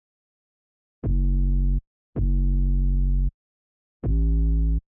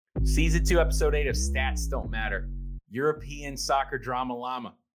Season 2, Episode 8 of Stats Don't Matter. European Soccer Drama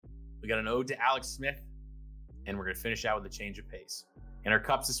Llama. We got an ode to Alex Smith, and we're going to finish out with a change of pace. In our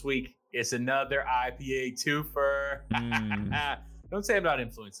cups this week, it's another IPA twofer. Don't say I'm not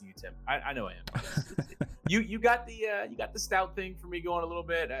influencing you, Tim. I know I am. You got the stout thing for me going a little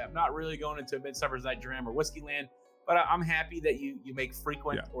bit. I'm not really going into Midsummer's Night Dram or Whiskey Land, but I'm happy that you make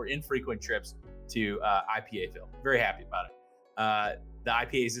frequent or infrequent trips to IPAville. Very happy about it. The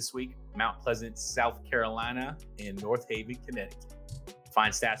IPAs this week: Mount Pleasant, South Carolina, and North Haven, Connecticut.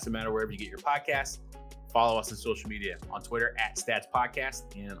 Find Stats Don't Matter wherever you get your podcasts. Follow us on social media, on Twitter @Stats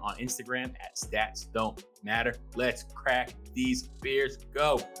Podcast and on Instagram @Stats Don't Matter. Let's crack these beers.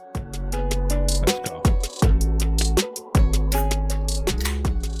 Go. Let's go.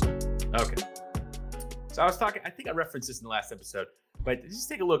 Okay. So I was talking, I think I referenced this in the last episode, but just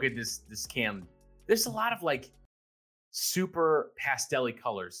take a look at this can. There's a lot of like super pastel-y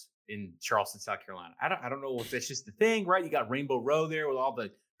colors in Charleston, South Carolina. I don't know if that's just the thing, right? You got Rainbow Row there with all the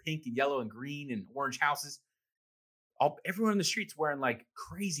pink and yellow and green and orange houses. Everyone in the streets wearing like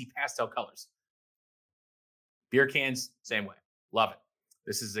crazy pastel colors. Beer cans, same way. Love it.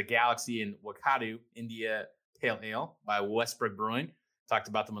 This is a Galaxy and Wakadu India Pale Ale by Westbrook Brewing. Talked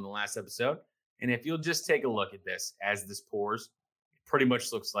about them in the last episode. And if you'll just take a look at this as this pours, it pretty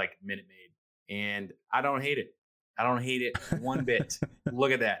much looks like Minute Maid. And I don't hate it. I don't hate it one bit.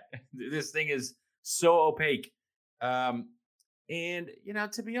 Look at that. This thing is so opaque. And,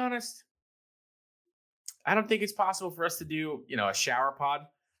 to be honest, I don't think it's possible for us to do, a shower pod.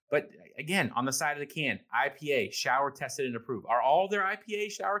 But again, on the side of the can, IPA, shower tested and approved. Are all their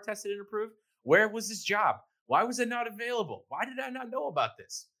IPA shower tested and approved? Where was this job? Why was it not available? Why did I not know about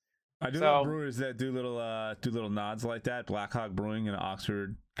this? I do love brewers that do little nods like that. Black Hog Brewing in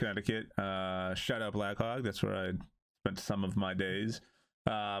Oxford, Connecticut. Shout out Black Hog. That's where I spent some of my days.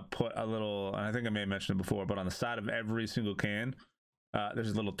 Put a little, and I think I may have mentioned it before, but on the side of every single can,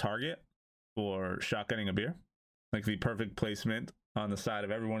 there's a little target for shotgunning a beer. Like the perfect placement on the side of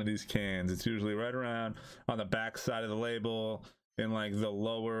every one of these cans. It's usually right around on the back side of the label in like the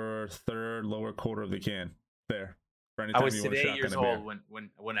lower quarter of the can there. I was today 8 years old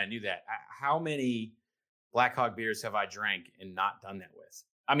when I knew that. How many Black Hog beers have I drank and not done that with?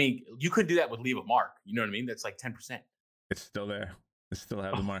 I mean, you could do that with Leave a Mark. You know what I mean? That's like 10%. It's still there. It still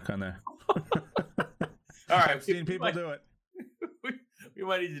have the mark on there. All right. I've seen people do it. We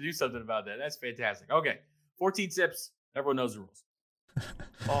might need to do something about that. That's fantastic. Okay. 14 sips. Everyone knows the rules.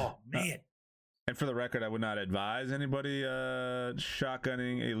 Oh, man. And for the record, I would not advise anybody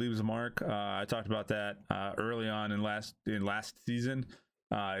shotgunning a Leaves a Mark. I talked about that early on in last season.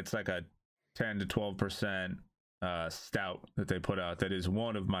 It's like a 10 to 12% stout that they put out. That is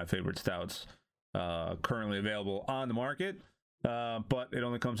one of my favorite stouts currently available on the market. But it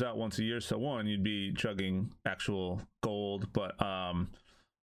only comes out once a year. So one, you'd be chugging actual gold, but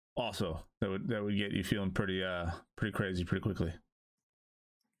also that would get you feeling pretty crazy pretty quickly.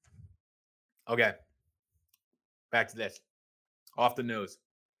 Okay. Back to this. Off the nose.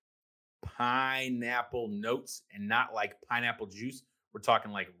 Pineapple notes, and not like pineapple juice. We're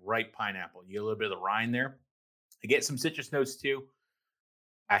talking like ripe pineapple. You get a little bit of the rind there. I get some citrus notes too.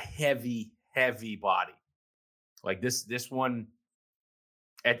 A heavy body. Like this one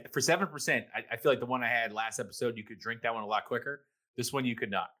for 7%. I feel like the one I had last episode, you could drink that one a lot quicker. This one you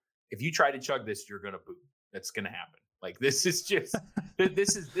could not. If you try to chug this, you're gonna poop. That's gonna happen. Like this is just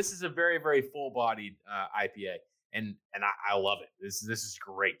this is a very, very full-bodied IPA, and I love it. This is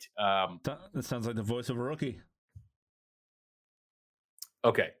great. That sounds like the voice of a rookie.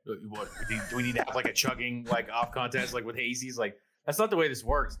 Okay, what do we need to have like a chugging like off contest like with hazies? Like that's not the way this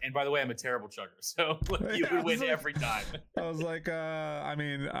works. And by the way, I'm a terrible chugger, so you would win every time. I was like, not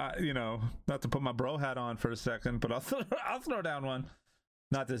to put my bro hat on for a second, but I'll throw down one.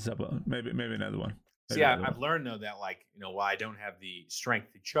 Not this episode. Maybe another one. See, I've learned though that while I don't have the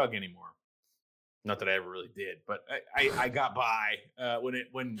strength to chug anymore, not that I ever really did, but I got by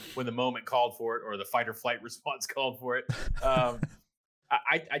when the moment called for it or the fight or flight response called for it.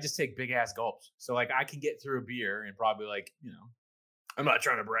 I just take big ass gulps, so like I can get through a beer and probably I'm not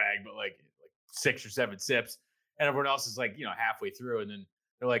trying to brag, but like 6 or 7 sips, and everyone else is like halfway through, and then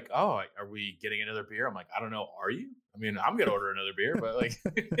they're like, "Oh, are we getting another beer?" I'm like, "I don't know. Are you?" I mean, I'm gonna order another beer, but like,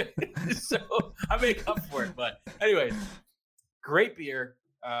 so I make up for it. But anyways, great beer.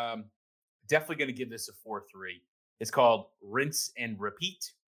 Definitely gonna give this a 4.3. It's called Rinse and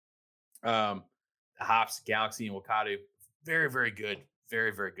Repeat. The hops, Galaxy and Wakadu, very, very good,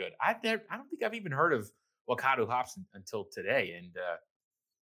 very, very good. I don't think I've even heard of Wakadu hops until today, and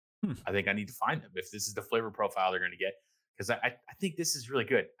I think I need to find them if this is the flavor profile they're going to get, because I think this is really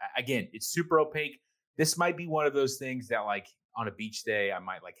good. Again, it's super opaque. This might be one of those things that like on a beach day I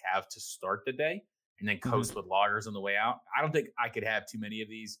might like have to start the day and then coast with lagers on the way out. I don't think I could have too many of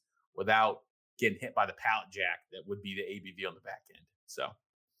these without getting hit by the pallet jack that would be the ABV on the back end. So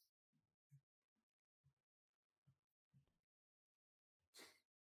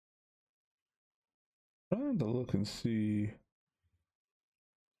trying to look and see.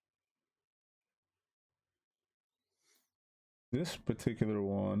 This particular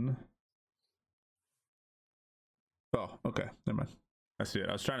one. Oh, okay. Never mind. I see it.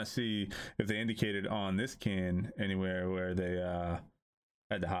 I was trying to see if they indicated on this can anywhere where they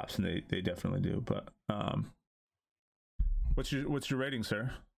had the hops, and they definitely do. But what's your rating,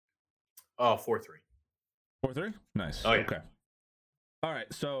 sir? Oh, 4.3. 4.3? Nice. Oh, yeah. Okay. All right.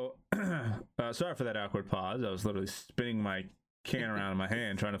 So sorry for that awkward pause. I was literally spinning my can around in my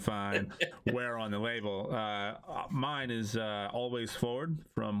hand trying to find where on the label. Mine is Always Forward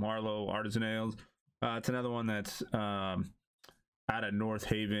from Marlowe Artisan Ales. It's another one that's out of North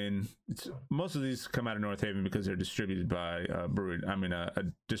Haven. Most of these come out of North Haven because they're distributed by a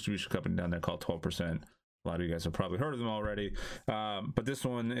distribution company down there called 12%. A lot of you guys have probably heard of them already. But this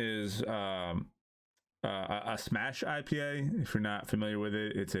one is a Smash IPA. If you're not familiar with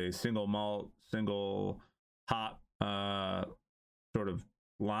it, it's a single malt, single hop sort of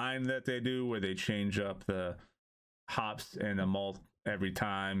line that they do where they change up the hops and the malt every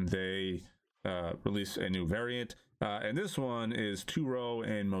time they release a new variant. And this one is Two Row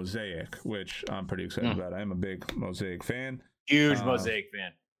and Mosaic, which I'm pretty excited about. I am a big Mosaic fan. Huge Mosaic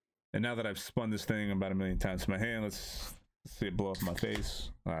fan. And now that I've spun this thing about 1 million times in my hand, let's see it blow up in my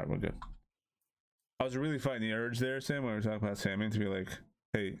face. All right, we're good. I was really fighting the urge there, Sam, when we were talking about salmon, to be like,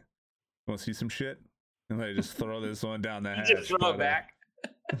 hey, you want to see some shit? And let just throw this one down the hatch. Just throw it back.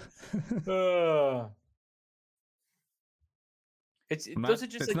 Those are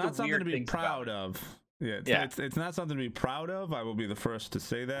just it's like not the something weird to be things proud about of. Yeah, it's not something to be proud of. I will be the first to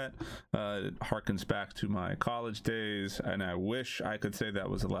say that. It harkens back to my college days, and I wish I could say that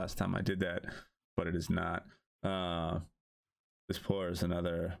was the last time I did that, but it is not. This pour is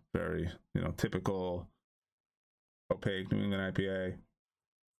another very, typical opaque New England IPA.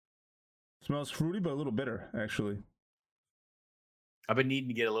 Smells fruity, but a little bitter, actually. I've been needing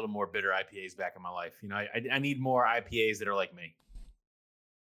to get a little more bitter IPAs back in my life. I need more IPAs that are like me.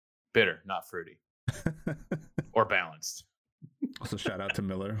 Bitter, not fruity. Or balanced. Also, shout out to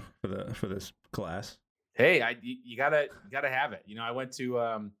Miller for this class. Hey, you gotta have it. I went to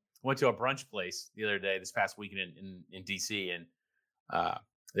a brunch place the other day, this past weekend in DC, and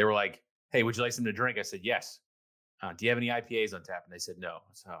they were like, "Hey, would you like something to drink?" I said, "Yes." Do you have any IPAs on tap? And they said, "No."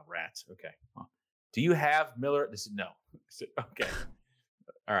 I said, "Oh, rats." Okay. Well, do you have Miller? They said, "No." I said, "Okay."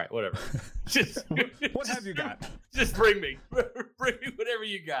 All right, whatever. What have you got? Just bring me whatever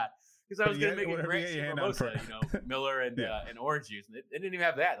you got. Because I was going to make a great mimosa, Miller and orange juice. And they didn't even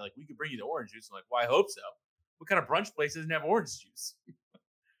have that. Like, we could bring you the orange juice. I'm like, well, I hope so. What kind of brunch place doesn't have orange juice?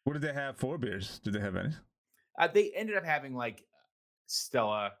 What did they have for beers? Did they have any? They ended up having like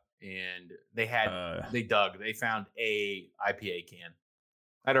Stella, and they found a IPA can.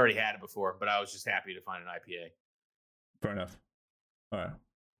 I'd already had it before, but I was just happy to find an IPA. Fair enough. All right.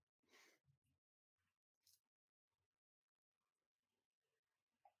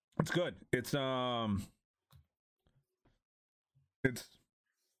 It's good. It's another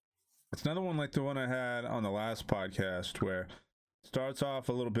one like the one I had on the last podcast where it starts off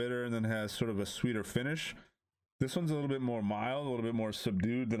a little bitter and then has sort of a sweeter finish. This one's a little bit more mild, a little bit more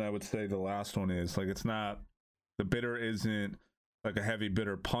subdued than I would say the last one is. Like, it's not, the bitter isn't like a heavy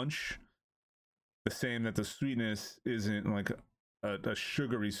bitter punch. The same that the sweetness isn't like a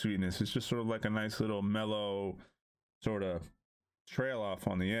sugary sweetness. It's just sort of like a nice little mellow sort of trail off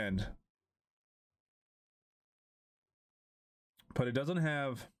on the end. But it doesn't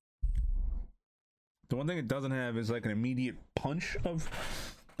have, the one thing it doesn't have is like an immediate punch of,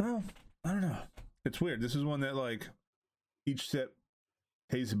 I don't know. It's weird. This is one that like each sip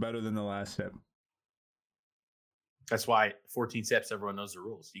tastes better than the last sip. That's why 14 sips, everyone knows the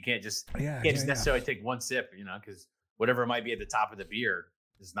rules. You can't just necessarily take one sip, because whatever might be at the top of the beer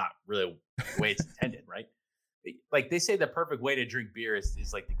is not really the way it's intended, right? Like they say the perfect way to drink beer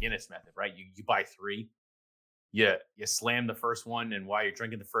is like the Guinness method, right? You buy 3, you slam the first one, and while you're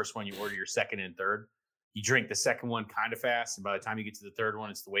drinking the first one, you order your second and third. You drink the second one kind of fast, and by the time you get to the third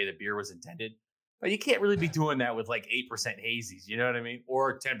one, it's the way the beer was intended. But you can't really be doing that with like 8% hazies, you know what I mean?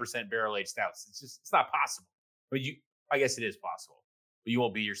 Or 10% barrel-aged stouts. It's not possible. But I guess it is possible, but you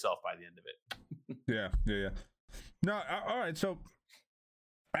won't be yourself by the end of it. Yeah. No, all right. So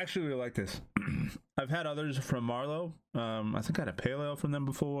I actually really like this. I've had others from Marlowe. I think I had a pale ale from them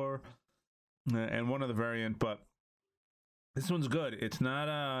before, and one other variant, but this one's good. It's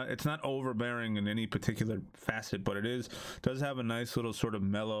not overbearing in any particular facet, but does have a nice little sort of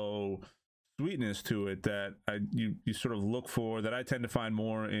mellow sweetness to it that you sort of look for, that I tend to find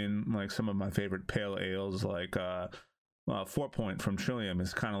more in like some of my favorite pale ales, like Fort Point from Trillium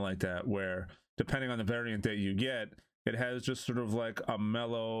is kind of like that, where depending on the variant that you get, it has just sort of like a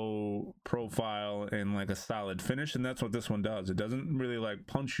mellow profile and like a solid finish, and that's what this one does. It doesn't really like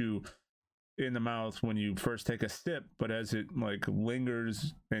punch you in the mouth when you first take a sip, but as it like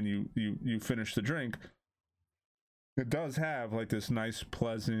lingers and you finish the drink, it does have like this nice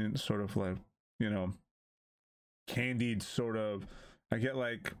pleasant sort of like, candied sort of, I get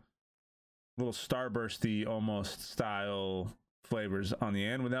like little starbursty almost style flavors on the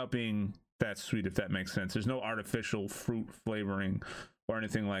end without being that sweet, if that makes sense. There's no artificial fruit flavoring or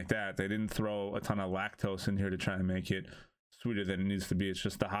anything like that. They didn't throw a ton of lactose in here to try and make it sweeter than it needs to be. It's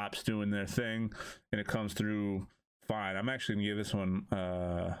just the hops doing their thing, and it comes through fine. I'm actually gonna give this one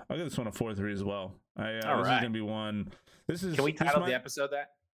I'll give this one a 4.3 as well. All this right. is gonna be one. Can we title the episode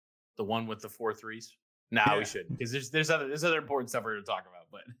that? The one with the 4.3s? No, we shouldn't, because there's other important stuff we're gonna talk about.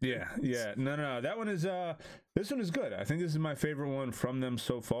 But yeah. No. That one is this one is good. I think this is my favorite one from them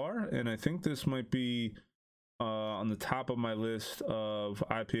so far, and I think this might be on the top of my list of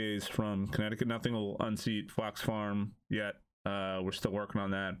IPAs from Connecticut. Nothing will unseat Fox Farm yet. We're still working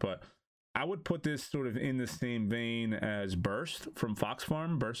on that, but I would put this sort of in the same vein as Burst from Fox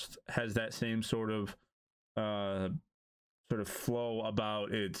Farm. Burst has that same sort of flow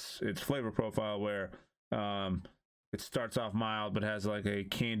about its flavor profile, where it starts off mild but has like a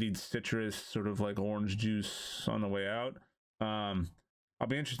candied citrus, sort of like orange juice on the way out. I'll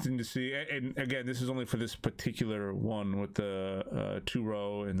be interested to see, and again, this is only for this particular one with the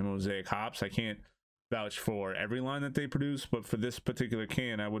 2-row and the mosaic hops. I can't vouch for every line that they produce, but for this particular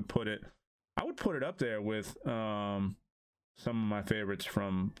can, I would put it up there with some of my favorites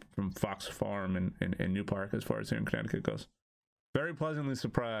from Fox Farm and New Park, as far as here in Connecticut goes. Very pleasantly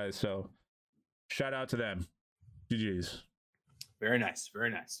surprised, so shout out to them. GG's. Very nice.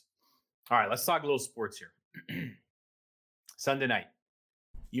 All right, let's talk a little sports here. Sunday night,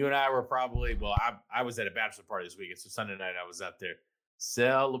 you and I were probably, I was at a bachelor party this weekend, so Sunday night I was out there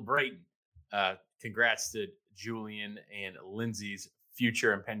celebrating. Congrats to Julian and Lindsay's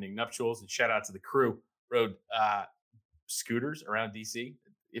future impending nuptials, and shout out to the crew. Rode scooters around DC.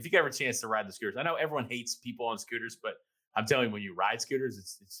 If you get a chance to ride the scooters, I know everyone hates people on scooters, but I'm telling you, when you ride scooters,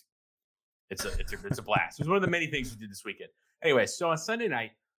 it's a blast. It was one of the many things we did this weekend. Anyway, so on Sunday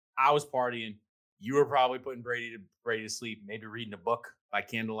night, I was partying. You were probably putting Brady to sleep, maybe reading a book by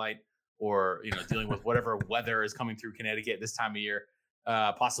candlelight, or dealing with whatever weather is coming through Connecticut this time of year.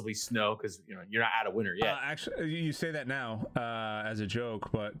 Possibly snow, because you're not out of winter yet. Actually, you say that now as a joke,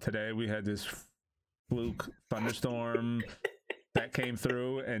 but today we had this fluke thunderstorm that came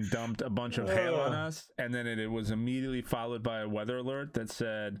through and dumped a bunch of hail on us, and then it was immediately followed by a weather alert that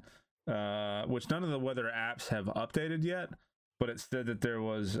said, which none of the weather apps have updated yet, but it said that there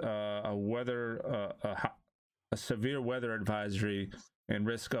was a severe weather advisory and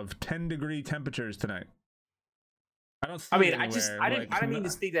risk of 10-degree temperatures tonight. I didn't mean to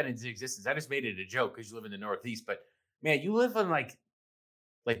speak that into existence. I just made it a joke because you live in the Northeast. But man, you live in like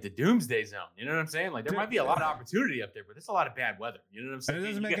the doomsday zone. You know what I'm saying? Like, there might be a lot of opportunity up there, but there's a lot of bad weather. You know what I'm saying? And it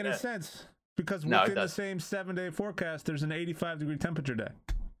doesn't make any sense, because within the same 7-day forecast, there's an 85-degree temperature day.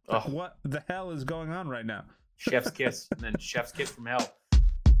 Like, what the hell is going on right now? Chef's kiss, and then chef's kiss from hell.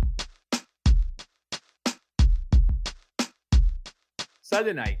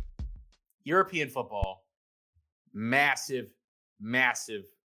 Sunday night, European football. Massive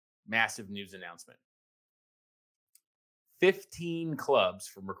news announcement. 15 clubs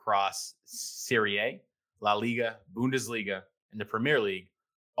from across Serie A, La Liga, Bundesliga, and the Premier League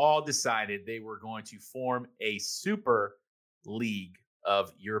all decided they were going to form a super league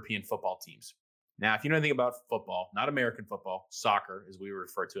of European football teams. Now, if you know anything about football, not American football, soccer, as we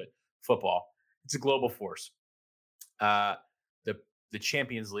refer to it, football, it's a global force. The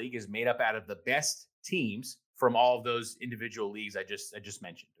Champions League is made up out of the best teams from all of those individual leagues I just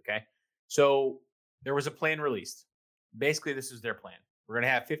mentioned. Okay, so there was a plan released. Basically, this is their plan. We're going to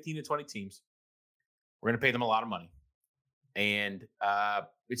have 15 to 20 teams. We're going to pay them a lot of money, and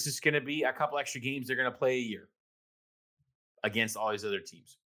it's just going to be a couple extra games they're going to play a year against all these other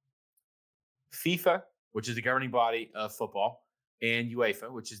teams. FIFA, which is the governing body of football, and UEFA,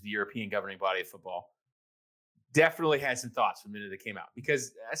 which is the European governing body of football, definitely had some thoughts from the minute they came out,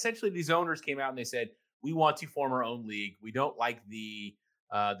 because essentially these owners came out and they said, we want to form our own league. We don't like the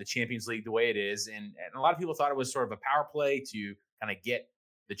the Champions League the way it is. And a lot of people thought it was sort of a power play to kind of get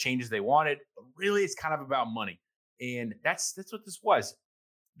the changes they wanted. But really, it's kind of about money. And that's what this was.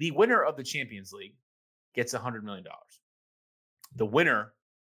 The winner of the Champions League gets $100 million. The winner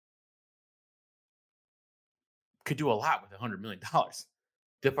could do a lot with $100 million.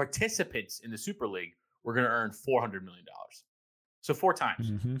 The participants in the Super League were going to earn $400 million. So 4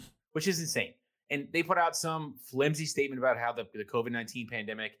 times, which is insane. And they put out some flimsy statement about how the COVID-19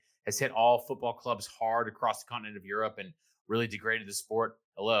 pandemic has hit all football clubs hard across the continent of Europe and really degraded the sport.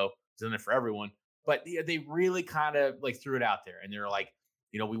 Hello, it's in it for everyone. But they really kind of like threw it out there. And they're like,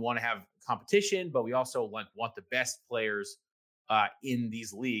 we want to have competition, but we also want the best players in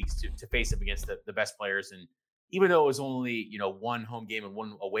these leagues to face up against the best players. And even though it was only, one home game and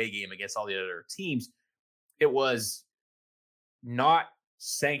one away game against all the other teams, it was not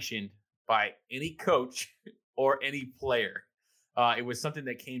sanctioned by any coach or any player. It was something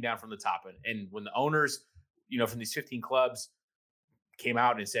that came down from the top. And when the owners, from these 15 clubs came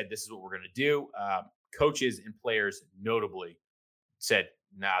out and said, this is what we're going to do, coaches and players notably said,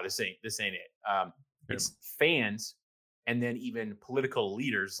 nah, this ain't it. It's fans and then even political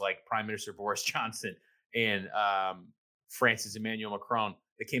leaders like Prime Minister Boris Johnson and France's Emmanuel Macron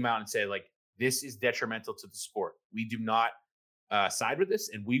that came out and said, like, this is detrimental to the sport. We do not side with this,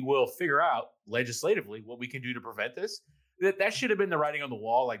 and we will figure out legislatively what we can do to prevent this. That should have been the writing on the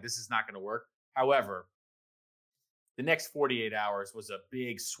wall. Like, this is not going to work. However, the next 48 hours was a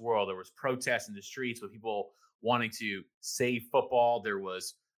big swirl. There was protests in the streets with people wanting to save football. There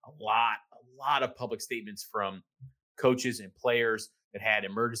was a lot of public statements from coaches and players that had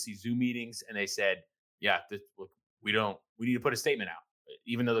emergency Zoom meetings, and they said, yeah, we need to put a statement out.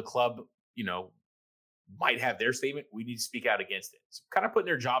 Even though the club, might have their statement, we need to speak out against it. So kind of putting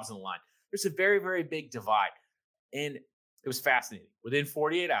their jobs on the line. There's a very, very big divide. And it was fascinating. Within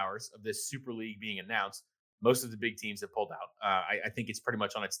 48 hours of this Super League being announced, most of the big teams have pulled out. I think it's pretty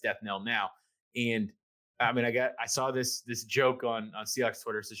much on its death knell now. And I mean, I saw this joke on Seahawks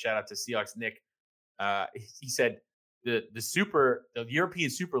Twitter. So shout out to Seahawks Nick. He said the European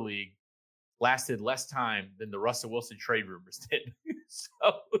Super League lasted less time than the Russell Wilson trade rumors did. So,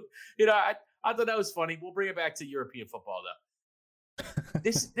 I thought that was funny. We'll bring it back to European football, though.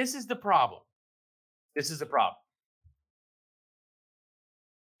 This is the problem. This is the problem.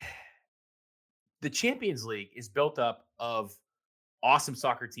 The Champions League is built up of awesome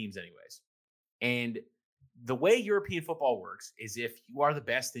soccer teams anyways. And the way European football works is if you are the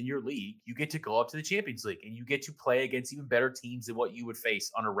best in your league, you get to go up to the Champions League and you get to play against even better teams than what you would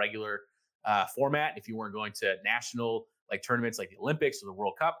face on a regular format if you weren't going to national tournaments like the Olympics or the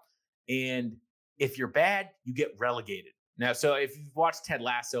World Cup. And if you're bad, you get relegated. Now, so if you've watched Ted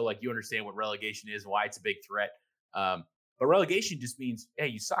Lasso, you understand what relegation is, why it's a big threat. But relegation just means, hey,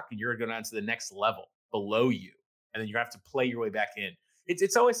 you suck and you're going to go down to the next level below you. And then you have to play your way back in.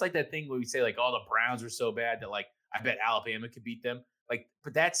 It's always like that thing where we say, the Browns are so bad that, I bet Alabama could beat them.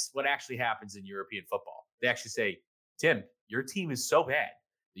 But that's what actually happens in European football. They actually say, Tim, your team is so bad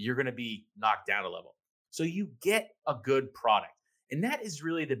that you're going to be knocked down a level. So you get a good product. And that is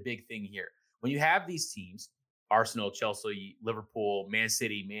really the big thing here. When you have these teams, Arsenal, Chelsea, Liverpool, Man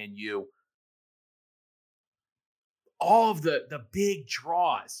City, Man U, all of the big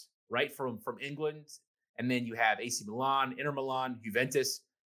draws, right, from England. And then you have AC Milan, Inter Milan, Juventus,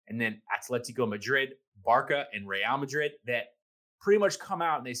 and then Atletico Madrid, Barca, and Real Madrid that pretty much come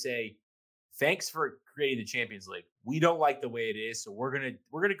out and they say, thanks for creating the Champions League. We don't like the way it is, so we're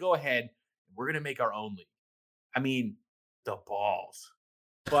gonna go ahead and we're gonna make our own league. I mean, the balls.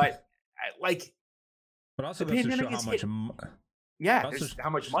 But but also goes to show how much how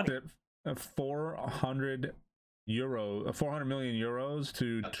much money. 400 million euros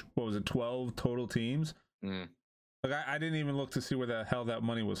to what was it, 12 total teams. I didn't even look to see where the hell that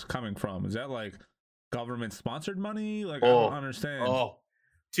money was coming from. Is that government sponsored money? I don't understand.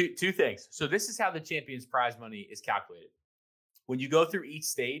 Two things. So this is how the Champions prize money is calculated. When you go through each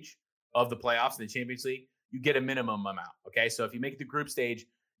stage of the playoffs in the Champions League, you get a minimum amount. Okay, so if you make the group stage,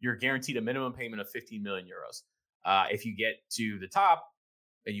 you're guaranteed a minimum payment of 15 million euros. If you get to the top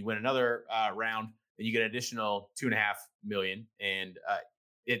and you win another round, then you get an additional 2.5 million. And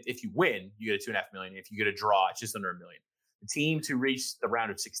if you win, you get a 2.5 million. If you get a draw, it's just under $1 million. The team to reach the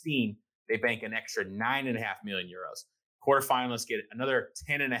round of 16, they bank an extra 9.5 million euros. Quarterfinalists get another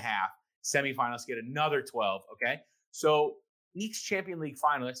 10.5. Semifinalists get another 12. Okay, so each Champion League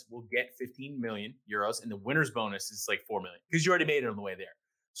finalist will get 15 million euros, and the winner's bonus is 4 million because you already made it on the way there.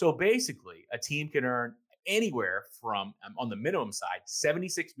 So basically, a team can earn anywhere from on the minimum side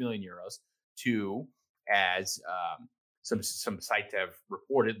 76 million euros to as some sites have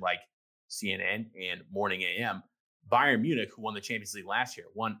reported, like CNN and Morning AM, Bayern Munich, who won the Champions League last year,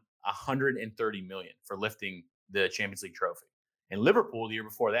 won 130 million for lifting the Champions League trophy, and Liverpool the year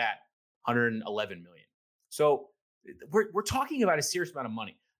before that, 111 million. So we're talking about a serious amount of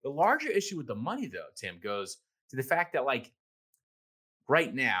money. The larger issue with the money, though, Tim, goes to the fact that, like,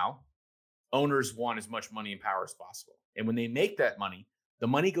 right now, owners want as much money and power as possible. And when they make that money, the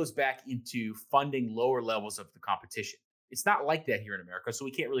money goes back into funding lower levels of the competition. It's not like that here in America, so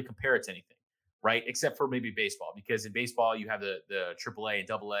we can't really compare it to anything, right? Except for maybe baseball, because in baseball, you have the AAA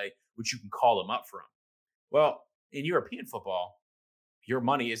and AA, which you can call them up from. Well, in European football, your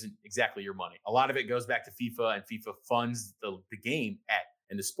money isn't exactly your money. A lot of it goes back to FIFA, and FIFA funds the game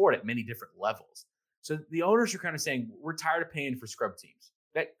and the sport at many different levels. So the owners are kind of saying, we're tired of paying for scrub teams.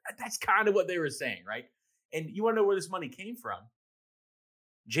 That's kind of what they were saying, right? And you want to know where this money came from?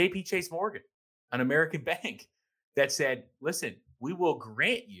 JP Chase Morgan, an American bank, that said, listen, we will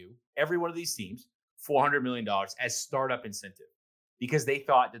grant you, every one of these teams, $400 million as startup incentive, because they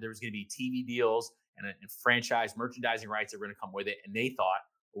thought that there was going to be TV deals and franchise merchandising rights that were going to come with it. And they thought,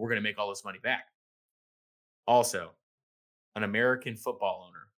 well, we're going to make all this money back. Also, an American football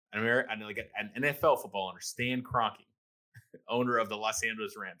owner, an NFL football owner, Stan Kroenke, owner of the Los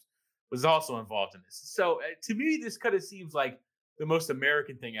Angeles Rams, was also involved in this. So to me, this kind of seems like the most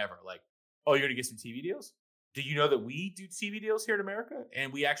American thing ever. Like, oh, you're going to get some TV deals? Do you know that we do TV deals here in America?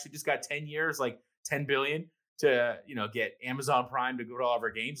 And we actually just got 10 years, like $10 billion to, get Amazon Prime to go to all of our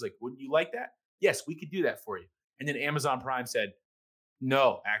games. Like, wouldn't you like that? Yes, we could do that for you. And then Amazon Prime said,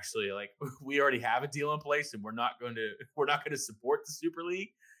 no, actually, like, we already have a deal in place, and we're not going to support the Super League.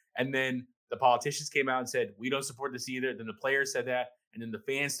 And then the politicians came out and said, we don't support this either. Then the players said that. And then the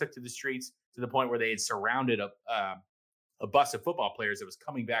fans took to the streets to the point where they had surrounded a bus of football players that was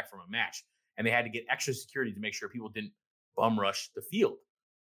coming back from a match. And they had to get extra security to make sure people didn't bum rush the field.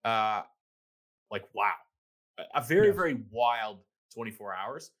 Wow. A very, very wild 24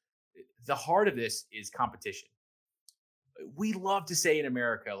 hours. The heart of this is competition. We love to say in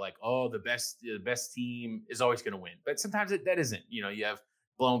America, like, oh, the best team is always going to win. But sometimes that isn't. You have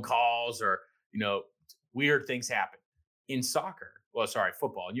blown calls, or, weird things happen. In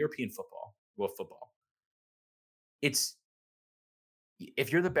football, in European football, it's,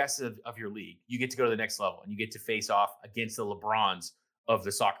 if you're the best of your league, you get to go to the next level, and you get to face off against the LeBrons of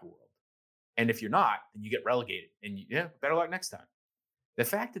the soccer world. And if you're not, then you get relegated, and better luck next time. The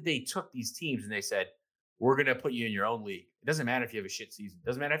fact that they took these teams and they said, we're going to put you in your own league. It doesn't matter if you have a shit season. It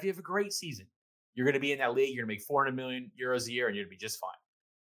doesn't matter if you have a great season. You're going to be in that league. You're going to make 400 million euros a year, and you're going to be just fine.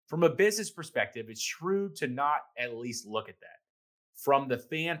 From a business perspective, it's shrewd to not at least look at that. From the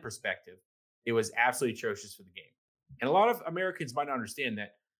fan perspective, it was absolutely atrocious for the game. And a lot of Americans might not understand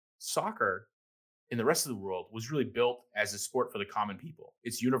that soccer in the rest of the world was really built as a sport for the common people.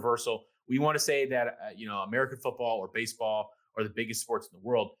 It's universal. We want to say that, American football or baseball are the biggest sports in the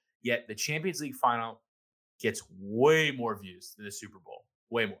world, yet the Champions League final gets way more views than the Super Bowl.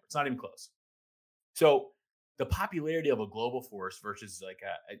 Way more. It's not even close. So the popularity of a global force versus like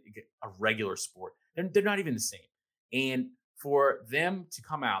a regular sport, they're not even the same. And for them to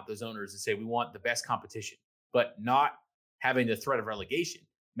come out, those owners, and say, we want the best competition, but not having the threat of relegation.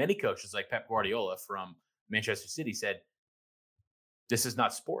 Many coaches like Pep Guardiola from Manchester City said, this is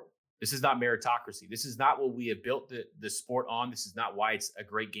not sport. This is not meritocracy. This is not what we have built the sport on. This is not why it's a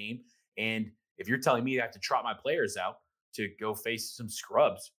great game. And if you're telling me I have to trot my players out to go face some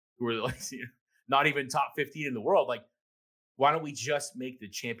scrubs who are like not even top 15 in the world, like, why don't we just make the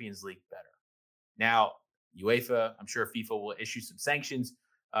Champions League better? Now, UEFA, I'm sure FIFA will issue some sanctions.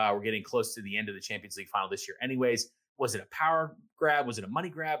 We're getting close to the end of the Champions League final this year anyways. Was it a power grab? Was it a money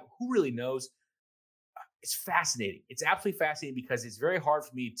grab? Who really knows? It's fascinating. It's absolutely fascinating, because it's very hard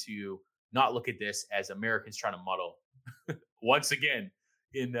for me to not look at this as Americans trying to muddle once again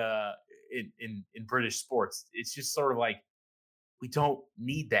in British sports. It's just sort of like, we don't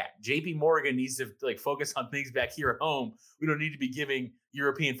need that. JP Morgan needs to focus on things back here at home. We don't need to be giving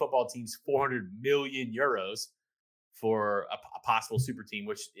European football teams 400 million euros for a possible super team,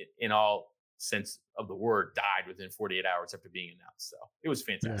 which in all sense of the word died within 48 hours after being announced. So it was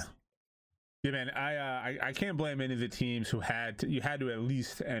fantastic. Yeah, man, I can't blame any of the teams who had to at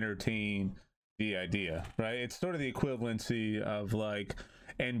least entertain the idea, right? It's sort of the equivalency of like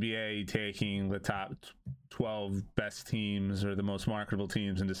NBA taking the top 12 best teams or the most marketable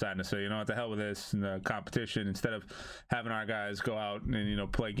teams and deciding to say, what the hell with this in the competition, instead of having our guys go out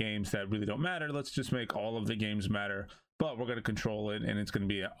and play games that really don't matter. Let's just make all of the games matter, but we're going to control it, and it's going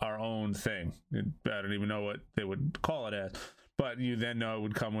to be our own thing. I don't even know what they would call it as. but you then know it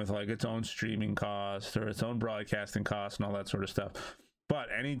would come with like its own streaming cost or its own broadcasting cost and all that sort of stuff. But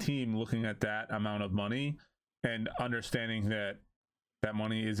any team looking at that amount of money and understanding that that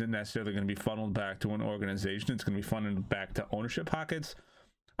money isn't necessarily going to be funneled back to an organization, it's going to be funneled back to ownership pockets.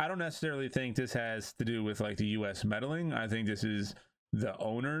 I don't necessarily think this has to do with like the U.S. meddling. I think this is the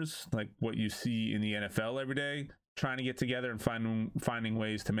owners, like what you see in the NFL every day, trying to get together and finding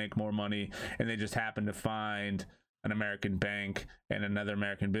ways to make more money, and they just happen to find an American bank and another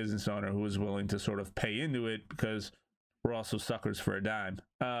American business owner who is willing to sort of pay into it because we're also suckers for a dime.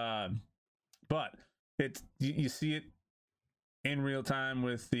 But it's you see it in real time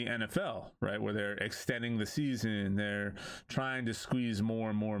with the NFL, right? Where they're extending the season, they're trying to squeeze more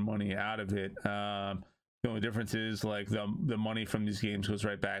and more money out of it. The only difference is like the money from these games goes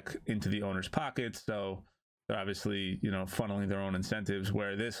right back into the owner's pockets. So they're obviously, funneling their own incentives,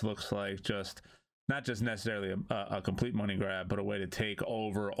 where this looks like just not just necessarily a complete money grab, but a way to take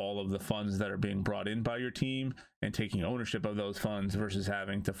over all of the funds that are being brought in by your team and taking ownership of those funds versus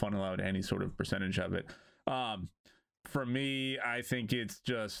having to funnel out any sort of percentage of it. For me, I think it's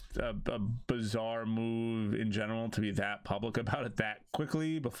just a bizarre move in general to be that public about it that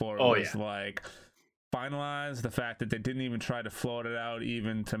quickly before it was like finalized. The fact that they didn't even try to float it out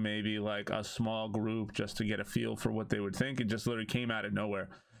even to maybe like a small group just to get a feel for what they would think. It just literally came out of nowhere.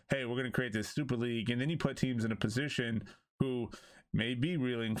 Hey, we're going to create this super league. And then you put teams in a position who may be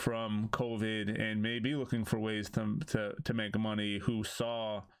reeling from COVID and may be looking for ways to make money, who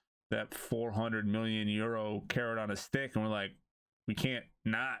saw that 400 million euro carrot on a stick and we're like, we can't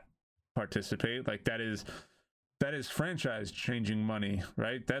not participate. Like that is franchise changing money,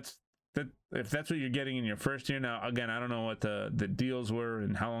 right? If that's what you're getting in your first year. Now, again, I don't know what the deals were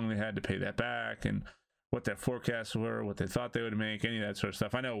and how long they had to pay that back and what their forecasts were, what they thought they would make, any of that sort of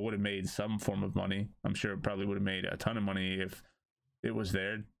stuff. I know it would have made some form of money. I'm sure it probably would have made a ton of money if it was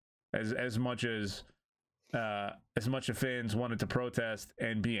there. As much as fans wanted to protest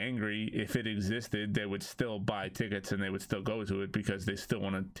and be angry, if it existed, they would still buy tickets and they would still go to it because they still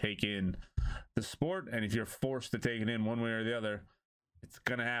want to take in the sport. And if you're forced to take it in one way or the other, it's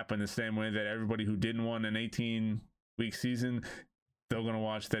going to happen the same way that everybody who didn't want an 18-week season, they're going to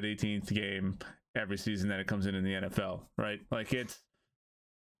watch that 18th game every season that it comes in the NFL, right? Like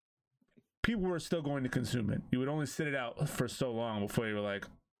people were still going to consume it. You would only sit it out for so long before you were like,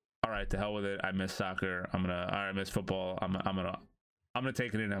 all right, to hell with it. I miss soccer. I miss football. I'm gonna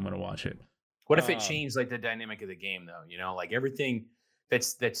take it in. I'm gonna watch it. What if it changed like the dynamic of the game though? Like everything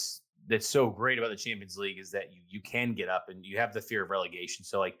that's so great about the Champions League is that you can get up and you have the fear of relegation.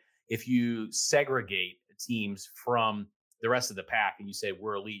 So like if you segregate teams from the rest of the pack and you say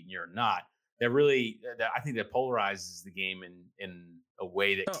we're elite and you're not, I think that polarizes the game in a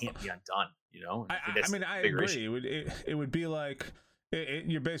way that can't be undone. I agree. It would be like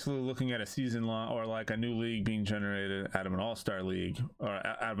you're basically looking at a season long or like a new league being generated out of an all-star league or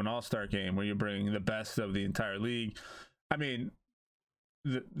out of an all-star game where you're bringing the best of the entire league. I mean,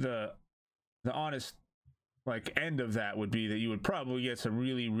 the honest like end of that would be that you would probably get some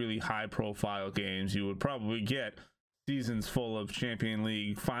really, really high profile games. You would probably get seasons full of Champion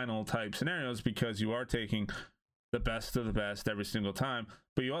League final type scenarios because you are taking the best of the best every single time,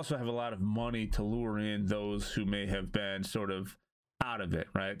 but you also have a lot of money to lure in those who may have been sort of out of it,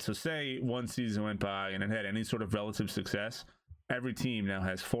 right? So say one season went by and it had any sort of relative success, every team now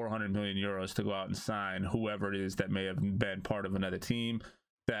has 400 million euros to go out and sign whoever it is that may have been part of another team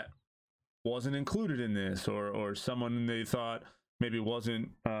that wasn't included in this, or someone they thought maybe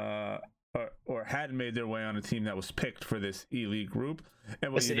wasn't or hadn't made their way on a team that was picked for this elite group.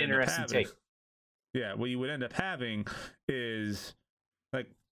 And what you would end up having is like,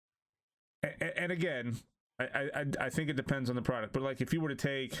 and again, I think it depends on the product, but like if you were to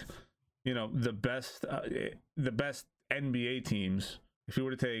take, the best NBA teams, if you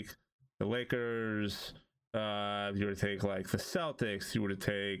were to take the Lakers, if you were to take like the Celtics, you were to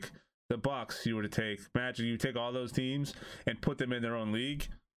take the Bucks, you were to take Magic, you take all those teams and put them in their own league,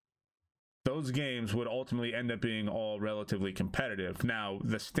 those games would ultimately end up being all relatively competitive. Now,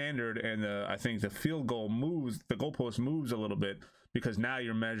 the standard and I think the field goal moves, the goalpost moves a little bit because now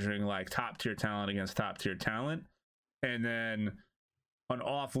you're measuring like top tier talent against top tier talent. And then an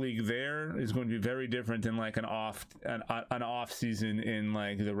off league there is going to be very different than like an off season in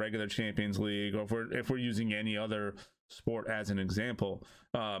like the regular Champions League, or if we're using any other sport as an example.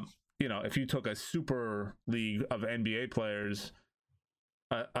 If you took a super league of NBA players,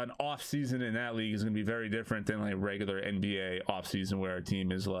 an off season in that league is going to be very different than like regular NBA off season where a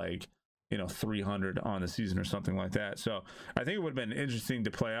team is like 300 on the season or something like that. So I think it would have been interesting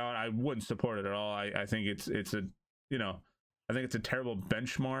to play out. I wouldn't support it at all. I think it's a I think it's a terrible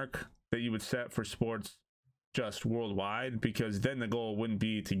benchmark that you would set for sports just worldwide, because then the goal wouldn't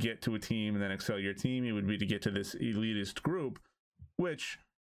be to get to a team and then excel your team. It would be to get to this elitist group, which,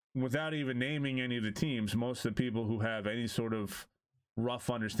 without even naming any of the teams, most of the people who have any sort of rough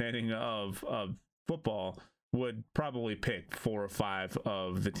understanding of football would probably pick 4 or 5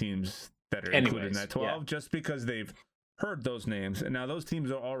 of the teams that are included in that 12, just because they've heard those names. And now those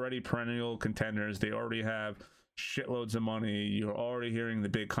teams are already perennial contenders. They already have shitloads of money. You're already hearing the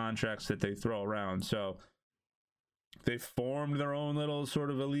big contracts that they throw around. So they formed their own little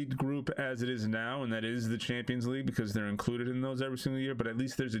sort of elite group as it is now, and that is the Champions League, because they're included in those every single year. But at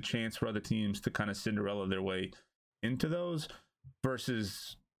least there's a chance for other teams to kind of Cinderella their way into those,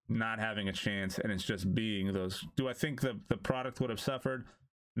 versus not having a chance and it's just being those. Do I think the product would have suffered?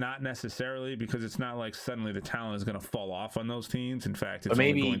 Not necessarily, because it's not like suddenly the talent is going to fall off on those teams. In fact, it's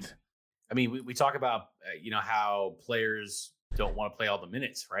maybe only going to... I mean, we talk about how players don't want to play all the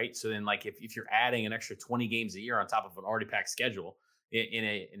minutes, right? So then, like, if you're adding an extra 20 games a year on top of an already packed schedule in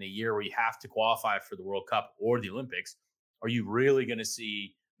a year where you have to qualify for the World Cup or the Olympics, are you really going to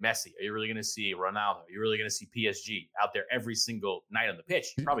see Messi? Are you really going to see Ronaldo? Are you really going to see PSG out there every single night on the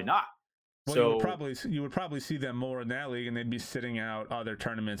pitch? Probably not. Well, so you would probably see them more in that league, and they'd be sitting out other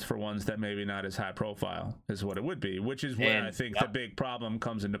tournaments for ones that maybe not as high profile is what it would be, which is where I think the big problem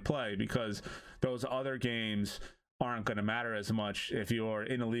comes into play, because those other games aren't going to matter as much if you're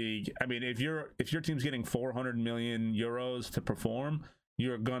in a league. I mean, if your team's getting 400 million euros to perform,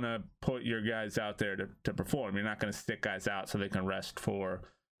 you're going to put your guys out there to perform. You're not going to stick guys out so they can rest for,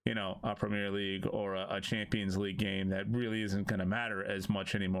 a Premier League or a Champions League game that really isn't going to matter as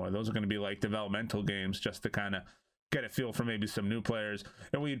much anymore. Those are going to be like developmental games just to kind of get a feel for maybe some new players.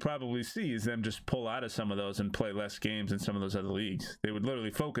 And what you'd probably see is them just pull out of some of those and play less games in some of those other leagues. They would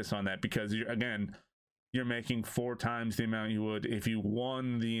literally focus on that, because you're making 4 times the amount you would if you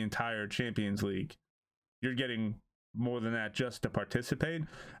won the entire Champions League. You're getting more than that just to participate.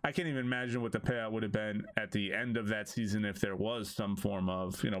 I can't even imagine what the payout would have been at the end of that season if there was some form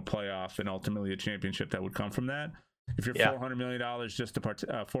of playoff and ultimately a championship that would come from that. If you're $400 million just to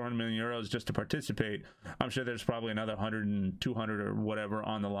 400 million euros just to participate, I'm sure there's probably another 100 and 200 or whatever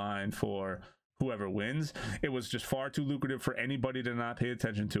on the line for whoever wins. It was just far too lucrative for anybody to not pay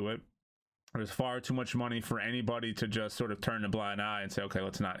attention to it. There's far too much money for anybody to just sort of turn a blind eye and say, okay,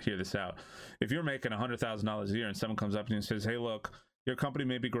 let's not hear this out. If you're making $100,000 a year and someone comes up to you and says, hey, look, your company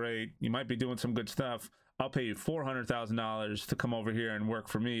may be great, you might be doing some good stuff, I'll pay you $400,000 to come over here and work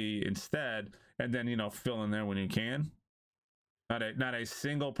for me instead, and then, fill in there when you can. Not a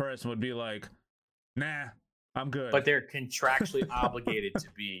single person would be like, nah, I'm good. But they're contractually obligated to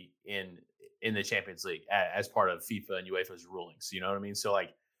be in the Champions League as part of FIFA and UEFA's rulings. You know what I mean? So, like,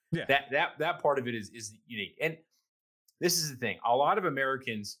 that part of it is unique. And this is the thing. A lot of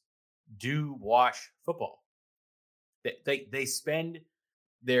Americans do watch football. They spend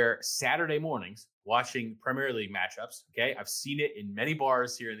their Saturday mornings watching Premier League matchups. Okay. I've seen it in many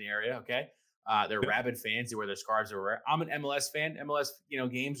bars here in the area. Okay. They're rabid fans. They wear their scarves everywhere. I'm an MLS fan. MLS,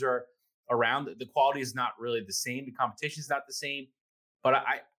 games are around. The quality is not really the same. The competition is not the same, but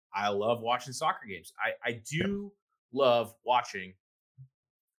I love watching soccer games. I do love watching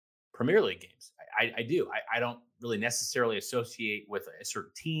Premier League games. I do. I don't really necessarily associate with a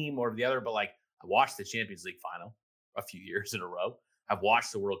certain team or the other, but like, I watched the Champions League final a few years in a row. I've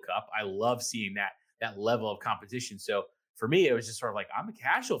watched the World Cup. I love seeing that level of competition. So for me, it was just sort of like, I'm a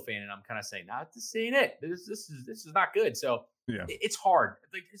casual fan, and I'm kind of saying, not this ain't it. This is not good. So it's hard.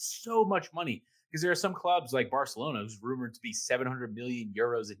 Like, it's so much money, because there are some clubs like Barcelona who's rumored to be 700 million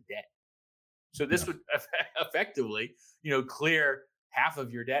euros in debt. So this would effectively, clear half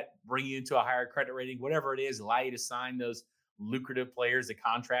of your debt, bring you into a higher credit rating, whatever it is, allow you to sign those lucrative players, the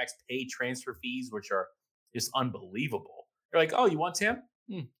contracts, pay transfer fees, which are just unbelievable. You're like, oh, you want Tim?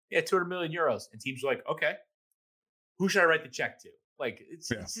 Yeah, 200 million euros. And teams are like, okay, who should I write the check to? Like,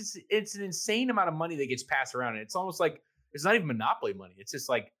 it's an insane amount of money that gets passed around. And it's almost like it's not even monopoly money. It's just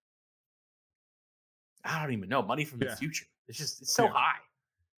like, I don't even know, money from the future. It's so high.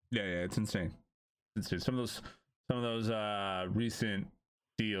 Yeah, it's insane. Some of those recent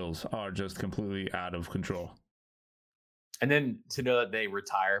deals are just completely out of control. And then to know that they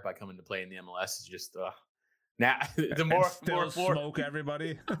retire by coming to play in the MLS is just now the more smoke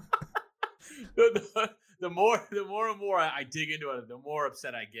everybody. the more and more I dig into it, the more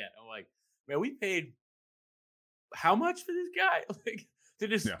upset I get. I'm like, man, we paid how much for this guy? Like,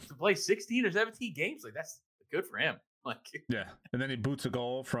 to play 16 or 17 games? Like, that's good for him. Like, and then he boots a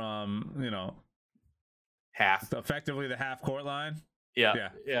goal from half, effectively the half court line. Yeah.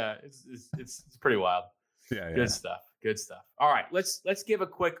 It's pretty wild. Yeah. Good stuff. Good stuff. All right, let's give a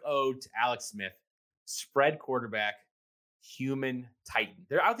quick ode to Alex Smith, spread quarterback, human titan.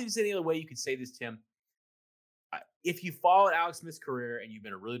 I don't think there's any other way you could say this, Tim. If you followed Alex Smith's career and you've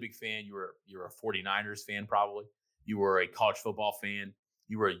been a really big fan, you're a 49ers fan probably. You were a college football fan.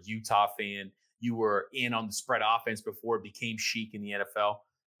 You were a Utah fan. You were in on the spread offense before it became chic in the NFL.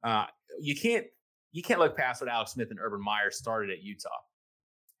 You can't look past what Alex Smith and Urban Meyer started at Utah.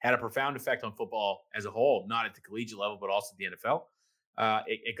 Had a profound effect on football as a whole, not at the collegiate level, but also the NFL.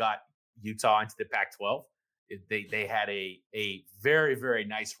 It got Utah into the Pac-12. They had a very, very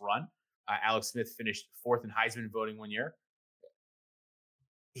nice run. Alex Smith finished fourth in Heisman voting one year.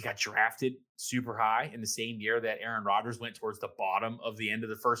 He got drafted super high in the same year that Aaron Rodgers went towards the bottom of the end of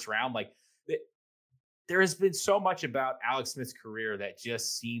the first round. Like, there has been so much about Alex Smith's career that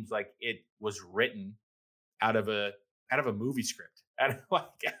just seems like it was written out of a movie script,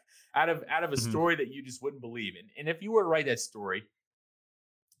 out of a story that you just wouldn't believe in. And if you were to write that story,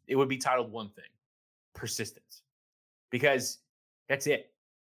 it would be titled one thing: persistence. Because that's it.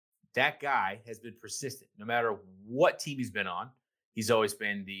 That guy has been persistent no matter what team he's been on. He's always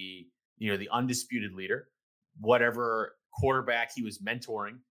been the undisputed leader. Whatever quarterback he was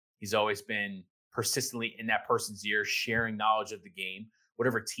mentoring, he's always been persistently in that person's ear, sharing knowledge of the game.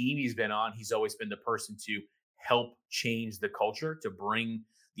 Whatever team he's been on, he's always been the person to help change the culture, to bring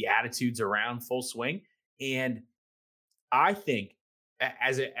the attitudes around full swing. And I think,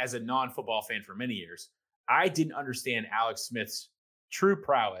 as a non-football fan for many years, I didn't understand Alex Smith's true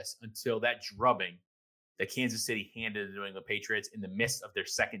prowess until that drubbing that Kansas City handed the New England Patriots in the midst of their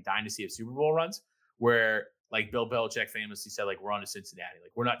second dynasty of Super Bowl runs, where, like, Bill Belichick famously said, like, we're on to Cincinnati.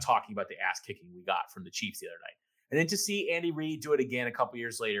 Like, we're not talking about the ass kicking we got from the Chiefs the other night. And then to see Andy Reid do it again a couple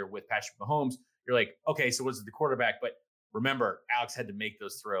years later with Patrick Mahomes, you're like, okay, so was it the quarterback? But remember, Alex had to make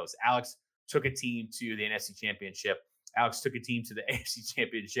those throws. Alex took a team to the NFC Championship. Alex took a team to the AFC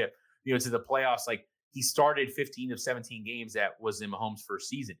Championship, to the playoffs. Like, he started 15 of 17 games that was in Mahomes' first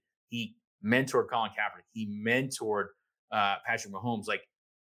season. He mentored Colin Kaepernick. He mentored Patrick Mahomes. Like,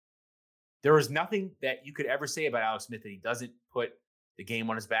 there was nothing that you could ever say about Alex Smith that he doesn't put the game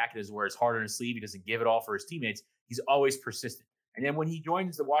on his back. It is where it's hard on his sleeve. He doesn't give it all for his teammates. He's always persistent. And then when he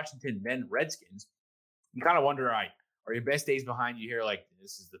joins the Washington Men Redskins, you kind of wonder, all right, are your best days behind you here? Like,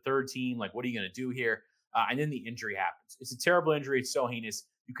 this is the third team. Like, what are you going to do here? And then the injury happens. It's a terrible injury. It's so heinous.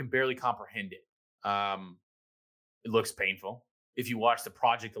 You can barely comprehend it. It looks painful. If you watch the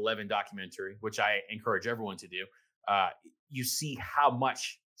Project 11 documentary, which I encourage everyone to do, you see how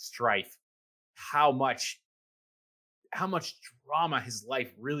much strife, how much drama his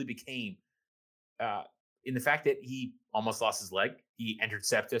life really became, in the fact that he almost lost his leg, he entered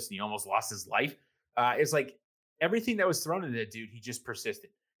sepsis, and he almost lost his life. It's like everything that was thrown at that dude, he just persisted.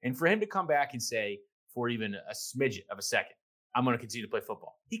 And for him to come back and say, for even a smidget of a second, I'm going to continue to play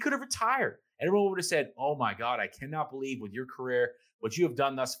football, he could have retired. And everyone would have said, oh my God, I cannot believe with your career, what you have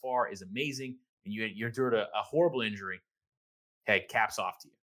done thus far is amazing. And you endured a horrible injury. Hey, caps off to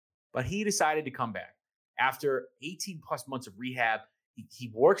you. But he decided to come back. After 18 plus months of rehab,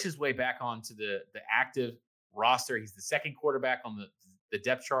 he works his way back onto the active roster. He's the second quarterback on the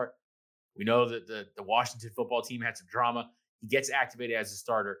depth chart. We know that the Washington football team had some drama. He gets activated as a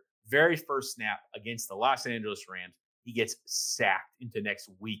starter. Very first snap against the Los Angeles Rams, he gets sacked into next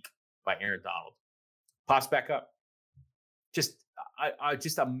week by Aaron Donald. Pops back up. Just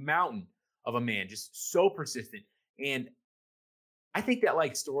a mountain of a man, just so persistent. And I think that,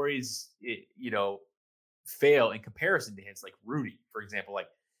 like, stories, fail in comparison to his, like Rudy, for example. Like,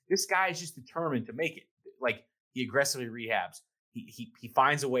 this guy is just determined to make it. Like, he aggressively rehabs. He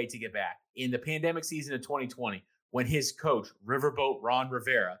finds a way to get back. In the pandemic season of 2020, when his coach, Riverboat Ron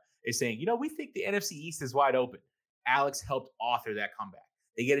Rivera, is saying, we think the NFC East is wide open, Alex helped author that comeback.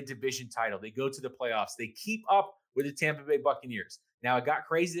 They get a division title. They go to the playoffs. They keep up with the Tampa Bay Buccaneers. Now, it got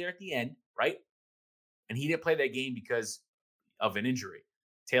crazy there at the end, right? And he didn't play that game because of an injury.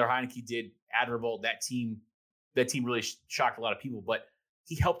 Taylor Heineke did admirable. That team really shocked a lot of people, but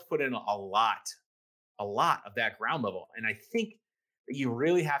he helped put in a lot of that ground level. And I think that you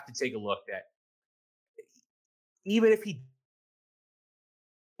really have to take a look that even if he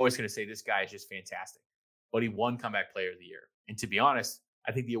always going to say this guy is just fantastic, but he won Comeback Player of the Year. And to be honest,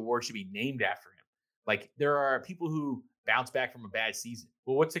 I think the award should be named after him. Like, there are people who bounce back from a bad season.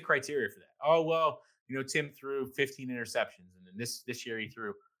 Well, what's the criteria for that? Oh, well, Tim threw 15 interceptions, and then this year he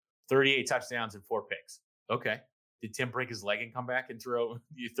threw 38 touchdowns and 4 picks. Okay. Did Tim break his leg and come back and throw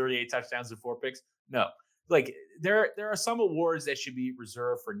 38 touchdowns and 4 picks? No. Like, there are some awards that should be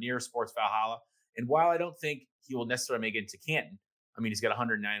reserved for near sports Valhalla. And while I don't think he will necessarily make it into Canton, I mean, he's got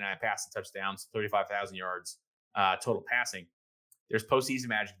 199 passing touchdowns, 35,000 yards, total passing. There's postseason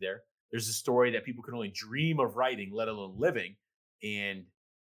magic there. There's a story that people can only dream of writing, let alone living. And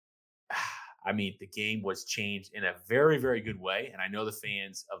I mean, the game was changed in a very, very good way. And I know the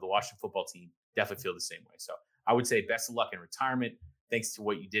fans of the Washington football team definitely feel the same way. So I would say best of luck in retirement. Thanks to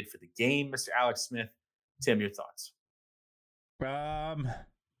what you did for the game, Mr. Alex Smith. Tim, your thoughts?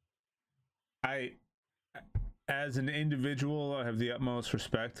 I, as an individual, I have the utmost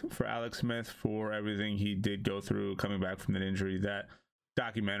respect for Alex Smith for everything he did go through coming back from that injury. That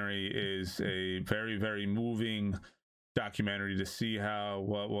documentary is a very, very moving documentary to see how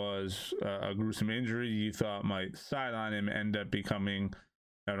what was a gruesome injury you thought might sideline him end up becoming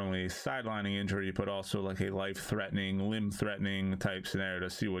not only a sidelining injury, but also like a life-threatening, limb-threatening type scenario, to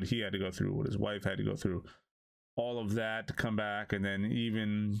see what he had to go through, what his wife had to go through, all of that to come back and then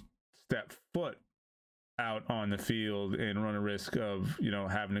even step foot out on the field and run a risk of, you know,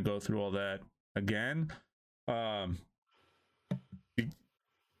 having to go through all that again.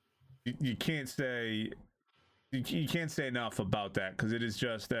 You can't say enough about that, because it is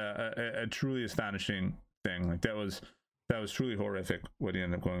just a truly astonishing thing. Like that was truly horrific what he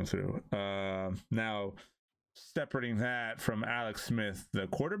ended up going through. Now, separating that from Alex Smith, the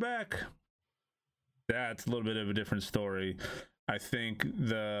quarterback, that's a little bit of a different story. I think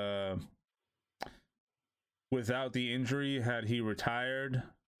without the injury, had he retired,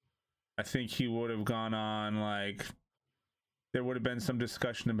 I think he would have gone on, like, there would have been some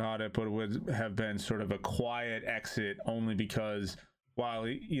discussion about it, but it would have been sort of a quiet exit, only because while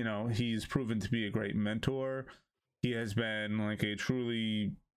he's proven to be a great mentor, he has been like a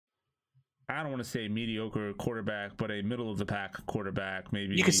truly, I don't want to say mediocre quarterback, but a middle of the pack quarterback.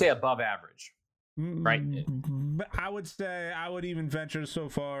 Maybe you could say above average, right? I would say, I would even venture so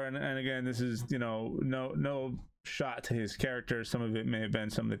far, and again, this is no shot to his character. Some of it may have been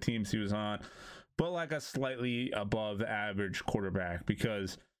some of the teams he was on, but like a slightly above average quarterback,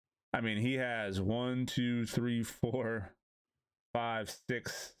 because I mean, he has 1, 2, 3, 4, 5,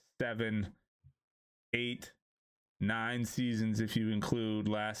 6, 7, 8, 9 seasons if you include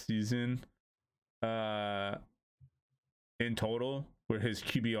last season in total, where his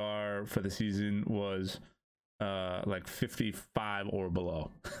QBR for the season was like 55 or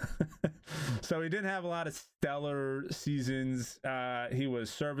below. So he didn't have a lot of stellar seasons. He was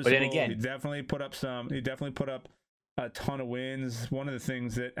serviceable. But then again, he definitely put up a ton of wins. One of the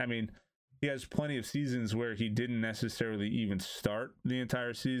things that, I mean, he has plenty of seasons where he didn't necessarily even start the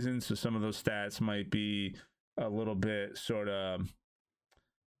entire season, so some of those stats might be a little bit sort of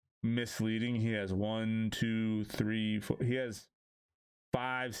misleading. He has 1, 2, 3, 4. He has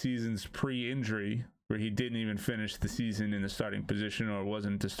 5 seasons pre-injury where he didn't even finish the season in the starting position, or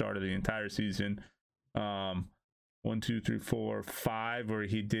wasn't the start of the entire season. 1, 2, 3, 4, 5 where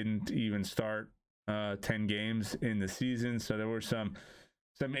he didn't even start 10 games in the season. So there were some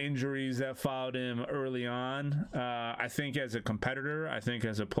injuries that followed him early on. I think as a competitor, I think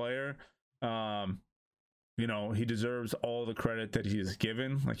as a player, he deserves all the credit that he is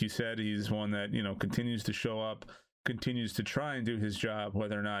given. Like you said, he's one that, continues to show up, continues to try and do his job,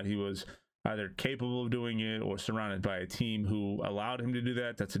 whether or not he was either capable of doing it or surrounded by a team who allowed him to do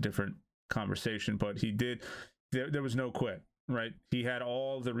that. That's a different conversation, but he did. There was no quit, right? He had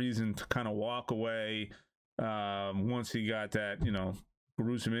all the reason to kind of walk away once he got that,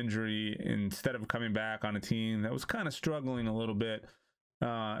 gruesome injury, instead of coming back on a team that was kind of struggling a little bit.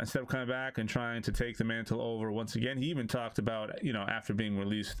 Instead of coming back and trying to take the mantle over once again. He even talked about, after being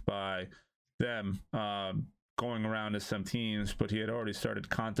released by them, going around to some teams, but he had already started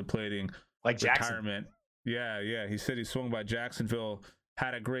contemplating retirement. Yeah. He said he swung by Jacksonville,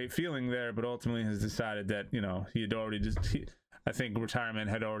 had a great feeling there, but ultimately has decided that, he had already I think retirement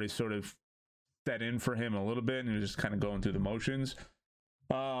had already sort of set in for him a little bit, and he was just kind of going through the motions.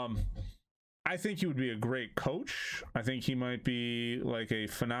 I think he would be a great coach. I think he might be like a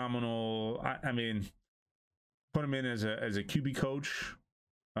phenomenal, I mean, put him in as a QB coach.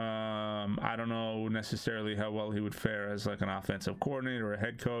 I don't know necessarily how well he would fare as like an offensive coordinator or a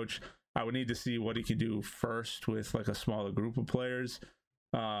head coach. I would need to see what he can do first with like a smaller group of players.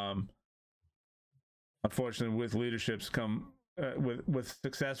 Unfortunately, with leaderships come with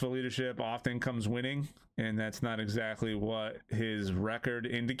successful leadership often comes winning, and that's not exactly what his record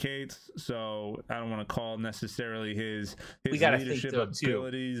indicates. So I don't want to call necessarily his leadership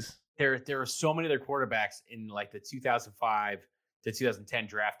abilities. There are so many other quarterbacks in like the 2005 to 2010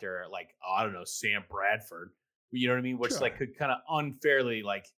 draft era, like, I don't know, Sam Bradford, you know what I mean? Which like could kind of unfairly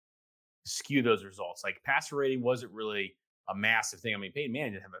like skew those results. Like passer rating wasn't really a massive thing. I mean, Peyton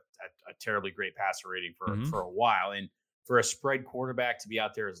Manning didn't have a terribly great passer rating for a while, and for a spread quarterback to be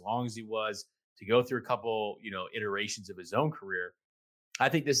out there as long as he was, to go through a couple, iterations of his own career. I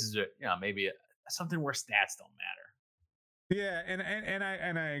think this is maybe something where stats don't matter. Yeah,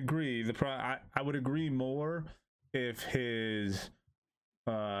 and I agree. I would agree more if his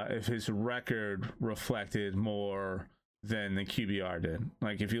record reflected more than the QBR did.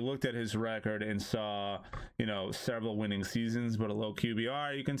 Like if you looked at his record and saw, several winning seasons but a low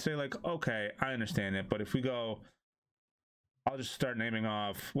QBR, you can say like, okay, I understand it. But if we go, I'll just start naming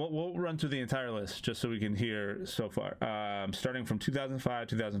off. We'll run through the entire list just so we can hear so far. Starting from 2005,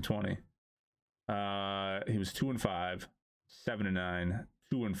 2020, he was 2-5. 7-9,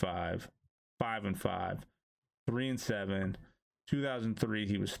 2-5, 5-5, 3-7. 2003,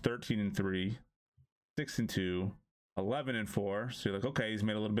 he was 13-3, 6-2, 11-4. So you're like, okay, he's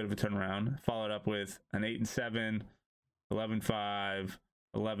made a little bit of a turnaround. Followed up with an 8-7, 11-5,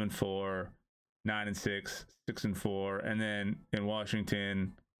 11-4, 9-6, 6-4, and then in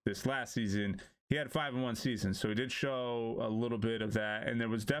Washington this last season, he had 5-1 season. So he did show a little bit of that, and there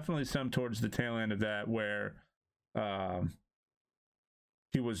was definitely some towards the tail end of that where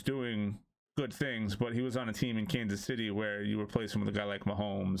he was doing good things, but he was on a team in Kansas City where you replace him with a guy like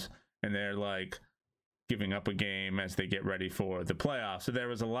Mahomes, and they're like giving up a game as they get ready for the playoffs. So there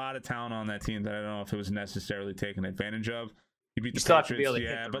was a lot of talent on that team that I don't know if it was necessarily taken advantage of. He beat the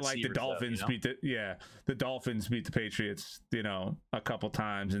Patriots, but like the Dolphins the Dolphins beat the Patriots, a couple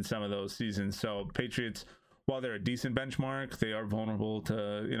times in some of those seasons. So Patriots, while they're a decent benchmark, they are vulnerable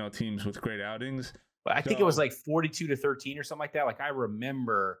to, teams with great outings. But I think it was like 42-13 or something like that. Like I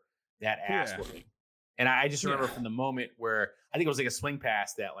remember that ass whooping. And I just remember from the moment where I think it was like a swing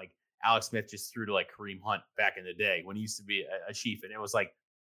pass that like Alex Smith just threw to like Kareem Hunt back in the day when he used to be a Chief. And it was like,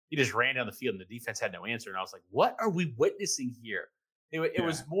 he just ran down the field and the defense had no answer. And I was like, what are we witnessing here? It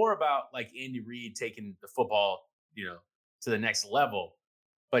was more about like Andy Reid taking the football, to the next level.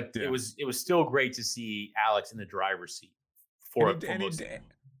 But it was still great to see Alex in the driver's seat for most.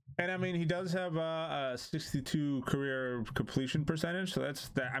 And I mean, he does have a 62 career completion percentage, so that's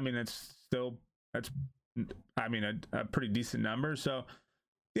a pretty decent number. So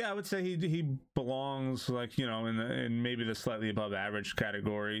yeah, I would say he belongs like in maybe the slightly above average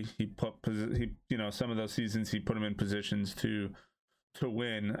category. He some of those seasons he put him in positions to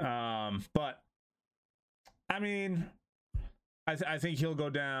win. But I mean, I think he'll go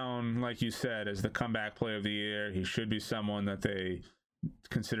down, like you said, as the comeback player of the year. He should be someone that they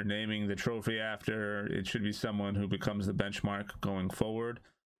consider naming the trophy after. It should be someone who becomes the benchmark going forward.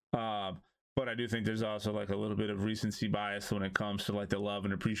 But I do think there's also like a little bit of recency bias when it comes to like the love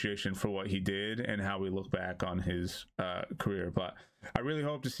and appreciation for what he did and how we look back on his career. But I really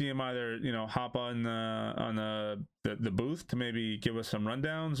hope to see him either hop on the booth to maybe give us some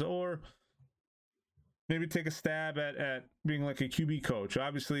rundowns, or maybe take a stab at being like a QB coach.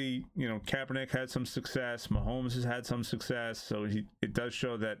 Obviously, Kaepernick had some success. Mahomes has had some success. So it does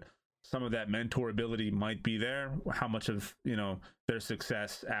show that some of that mentor ability might be there. How much of, their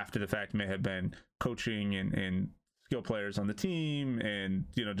success after the fact may have been coaching and skill players on the team and,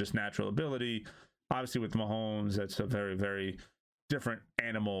 just natural ability. Obviously with Mahomes, that's a very, very different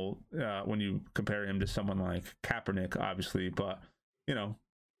animal when you compare him to someone like Kaepernick, obviously. But,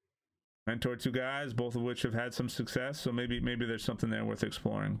 mentor two guys, both of which have had some success, so maybe there's something there worth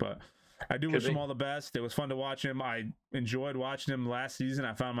exploring. But I do wish him all the best. It was fun to watch him. I enjoyed watching him last season.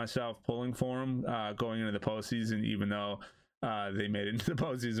 I found myself pulling for him going into the postseason, even though they made it into the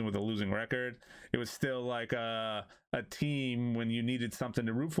postseason with a losing record. It was still like a team when you needed something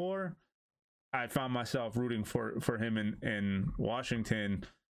to root for. I found myself rooting for him in Washington.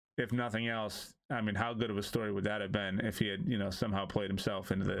 If nothing else, I mean, how good of a story would that have been if he had, somehow played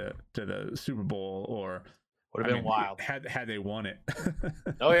himself into the Super Bowl, or would have been wild had they won it.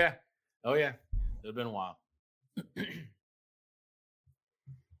 Oh yeah, it would have been wild. All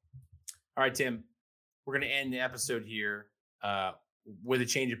right, Tim, we're gonna end the episode here with a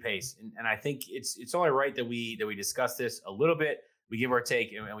change of pace, and I think it's only right that we discuss this a little bit. We give our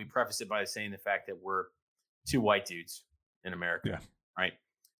take, and we preface it by saying the fact that we're two white dudes in America, right?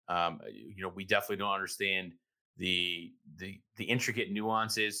 We definitely don't understand the intricate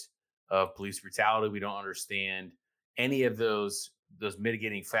nuances of police brutality. We don't understand any of those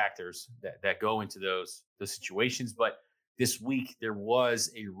mitigating factors that go into those situations. But this week there was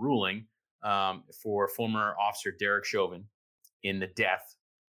a ruling for former officer Derek Chauvin in the death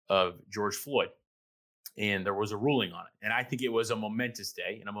of George Floyd, and there was a ruling on it. And I think it was a momentous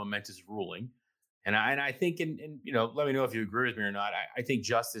day and a momentous ruling. And I think, and let me know if you agree with me or not. I think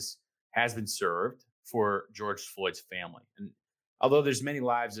justice has been served for George Floyd's family. And although there's many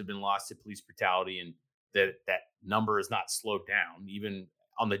lives that have been lost to police brutality, and that number is not slowed down, even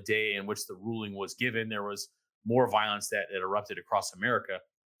on the day in which the ruling was given, there was more violence that erupted across America.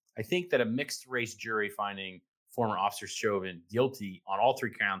 I think that a mixed race jury finding former officer Chauvin guilty on all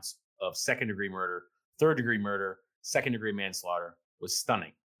three counts of second degree murder, third degree murder, second degree manslaughter was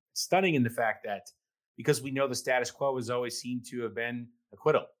stunning. Stunning in the fact that because we know the status quo has always seemed to have been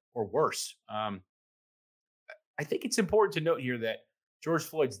acquittal or worse. I think it's important to note here that George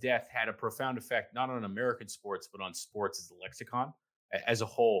Floyd's death had a profound effect not on American sports, but on sports as a lexicon as a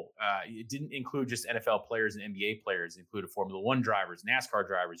whole. It didn't include just NFL players and NBA players. It included Formula One drivers, NASCAR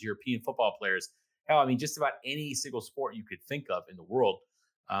drivers, European football players. Hell, I mean, just about any single sport you could think of in the world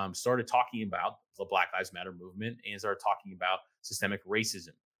started talking about the Black Lives Matter movement and started talking about systemic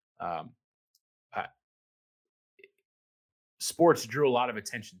racism. Sports drew a lot of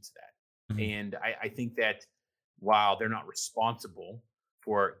attention to that. Mm-hmm. And I think that while they're not responsible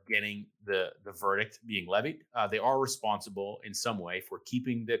for getting the verdict being levied, they are responsible in some way for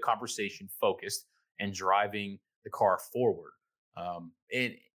keeping the conversation focused and driving the car forward.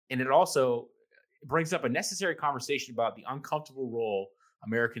 And it also brings up a necessary conversation about the uncomfortable role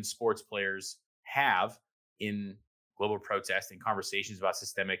American sports players have in global protest and conversations about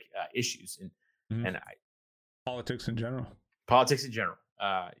systemic issues and politics in general.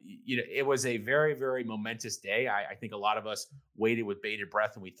 It was a very, very momentous day. I think a lot of us waited with bated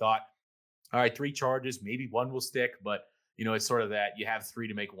breath and we thought, all right, 3 charges, maybe one will stick. But, it's sort of that you have 3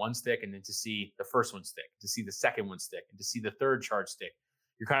 to make one stick, and then to see the first one stick, to see the second one stick, and to see the third charge stick,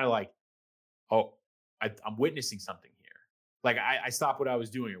 you're kind of like, oh, I'm witnessing something here. Like I stopped what I was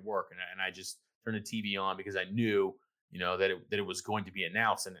doing at work and I just turned the TV on because I knew, that it was going to be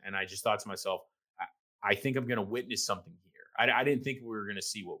announced. And I just thought to myself, I think I'm going to witness something here. I didn't think we were going to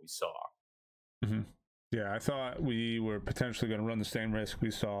see what we saw. Mm-hmm. Yeah, I thought we were potentially going to run the same risk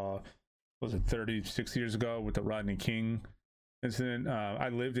we saw, was it 36 years ago with the Rodney King incident? I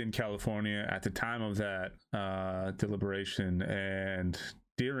lived in California at the time of that deliberation, and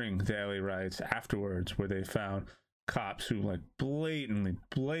during the LA riots afterwards, where they found cops who like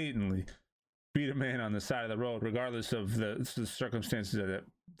blatantly beat a man on the side of the road, regardless of the circumstances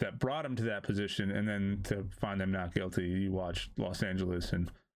that brought him to that position, and then to find them not guilty. You watch Los Angeles and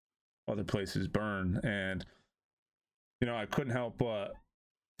other places burn, and I couldn't help but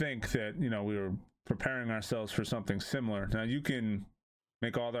think that we were preparing ourselves for something similar. Now you can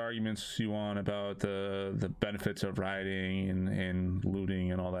make all the arguments you want about the benefits of rioting and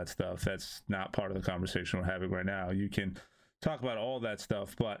looting and all that stuff. That's not part of the conversation we're having right now. You can talk about all that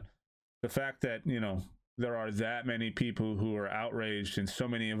stuff, but the fact that there are that many people who are outraged, and so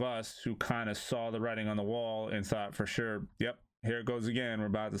many of us who kind of saw the writing on the wall and thought for sure, yep, here it goes again, we're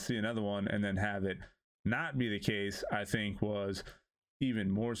about to see another one, and then have it not be the case, I think was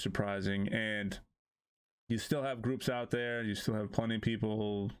even more surprising. And you still have groups out there, you still have plenty of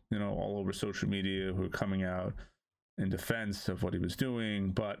people, all over social media who are coming out in defense of what he was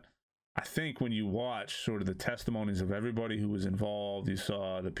doing. But I think when you watch sort of the testimonies of everybody who was involved, you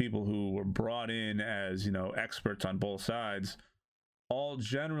saw the people who were brought in as, experts on both sides, all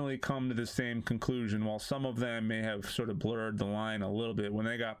generally come to the same conclusion. While some of them may have sort of blurred the line a little bit when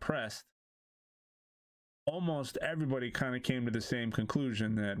they got pressed, almost everybody kind of came to the same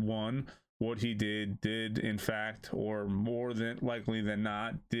conclusion that one, what he did in fact, or more than likely than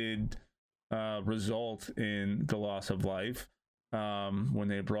not, did result in the loss of life. When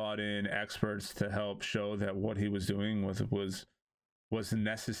they brought in experts to help show that what he was doing was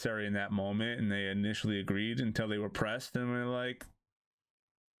necessary in that moment, and they initially agreed until they were pressed, and we're like,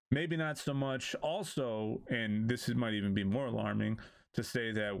 maybe not so much. Also, and this might even be more alarming, to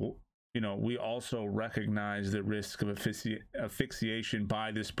say that we also recognize the risk of asphyxiation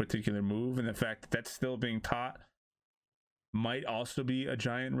by this particular move, and the fact that that's still being taught might also be a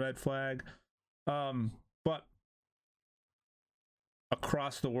giant red flag. But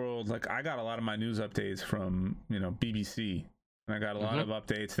across the world, like, I got a lot of my news updates from BBC, and I got a lot of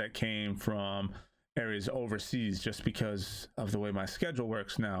updates that came from areas overseas, just because of the way my schedule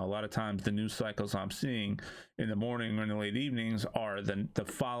works now. A lot of times the news cycles I'm seeing in the morning or in the late evenings are the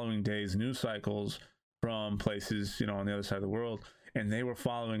following day's news cycles from places on the other side of the world, and they were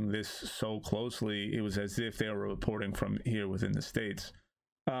following this so closely it was as if they were reporting from here within the States.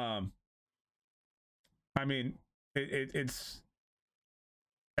 I mean, it's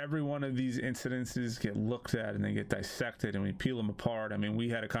every one of these incidences get looked at and they get dissected, and we peel them apart. I mean, we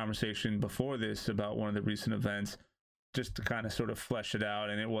had a conversation before this about one of the recent events, just to kind of sort of flesh it out,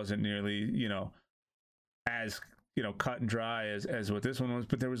 and it wasn't nearly as cut and dry as what this one was,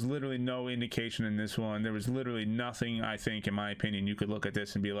 but there was literally no indication in this one. There was literally nothing, I think, in my opinion, you could look at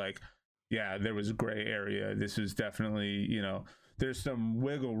this and be like, yeah, there was a gray area. This is definitely there's some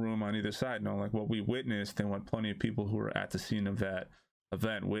wiggle room on either side. No, like what we witnessed and what plenty of people who were at the scene of that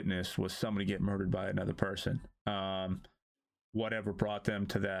event witnessed was somebody get murdered by another person. Whatever brought them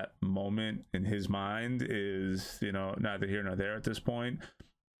to that moment in his mind is, neither here nor there at this point.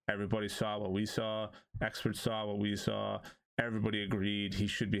 Everybody saw what we saw. Experts saw what we saw. Everybody agreed he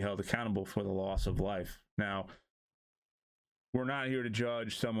should be held accountable for the loss of life. Now, we're not here to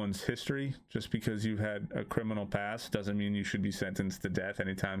judge someone's history. Just because you've had a criminal past doesn't mean you should be sentenced to death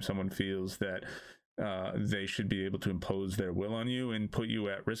anytime someone feels that they should be able to impose their will on you and put you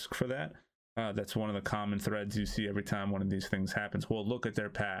at risk for that. That's one of the common threads you see every time one of these things happens. Well, look at their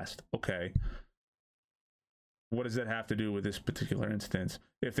past. Okay. What does that have to do with this particular instance?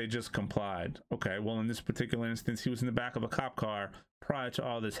 If they just complied. Okay, well, in this particular instance, he was in the back of a cop car prior to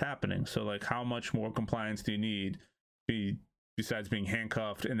all this happening. So, like, how much more compliance do you need besides being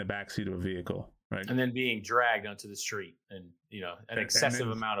handcuffed in the backseat of a vehicle, right? And then being dragged onto the street, and an excessive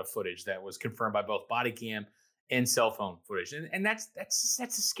amount of footage that was confirmed by both body cam and cell phone footage. And that's the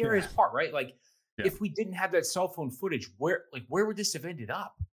scariest part, right? Like, if we didn't have that cell phone footage, where would this have ended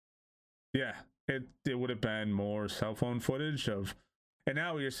up? Yeah, it would have been more cell phone footage of, and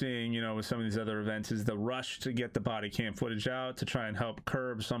now what you're seeing, with some of these other events is the rush to get the body cam footage out to try and help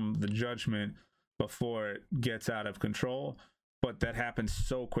curb some of the judgment before it gets out of control. But that happens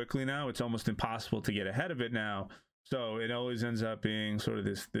so quickly now, it's almost impossible to get ahead of it now. So it always ends up being sort of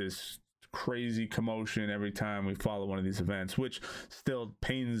this crazy commotion every time we follow one of these events, which still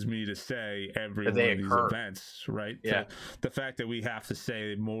pains me to say every one of these events, right? Yeah. The fact that we have to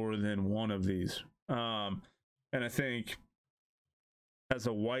say more than one of these. And I think as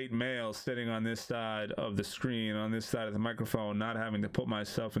a white male sitting on this side of the screen, on this side of the microphone, not having to put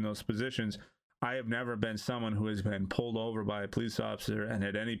myself in those positions, I have never been someone who has been pulled over by a police officer and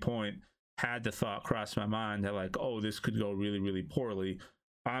at any point had the thought cross my mind that, like, oh, this could go really, really poorly.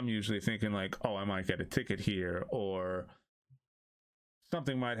 I'm usually thinking like, oh, I might get a ticket here, or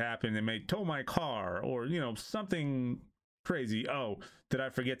something might happen. They may tow my car, or, something crazy. Oh, did I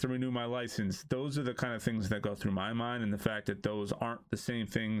forget to renew my license? Those are the kind of things that go through my mind. And the fact that those aren't the same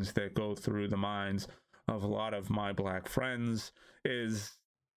things that go through the minds of a lot of my black friends is,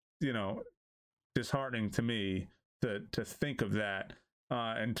 disheartening to me to think of that,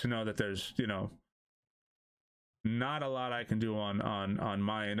 and to know that there's, not a lot I can do on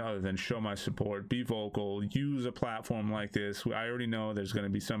my end other than show my support, be vocal, use a platform like this. I already know there's going to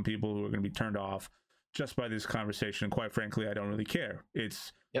be some people who are going to be turned off just by this conversation. Quite frankly, I don't really care.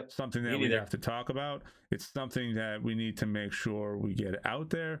 It's something that we have to talk about. It's something that we need to make sure we get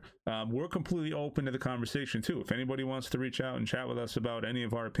out there. We're completely open to the conversation too. If anybody wants to reach out and chat with us about any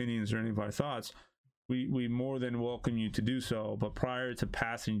of our opinions or any of our thoughts, we more than welcome you to do so. But prior to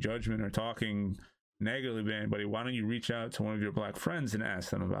passing judgment or talking negatively about anybody, why don't you reach out to one of your black friends and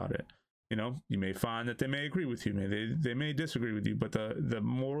ask them about it? You may find that they may agree with you, they may disagree with you, but the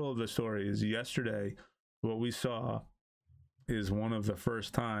moral of the story is yesterday what we saw is one of the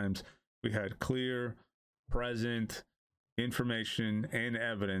first times we had clear, present information and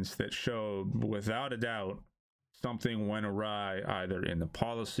evidence that showed without a doubt something went awry, either in the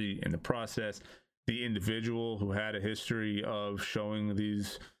policy, in the process. The individual who had a history of showing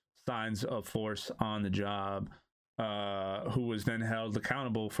these signs of force on the job, who was then held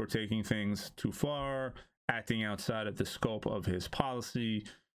accountable for taking things too far, acting outside of the scope of his policy.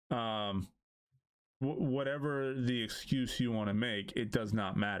 Whatever the excuse you want to make, it does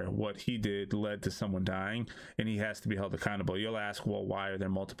not matter. What he did led to someone dying, and he has to be held accountable. You'll ask, well, why are there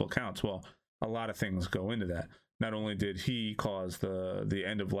multiple counts? Well, a lot of things go into that. Not only did he cause the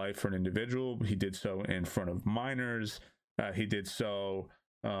end of life for an individual, he did so in front of minors. He did so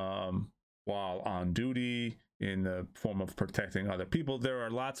while on duty in the form of protecting other people. There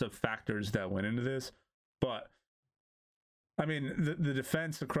are lots of factors that went into this, but I mean, the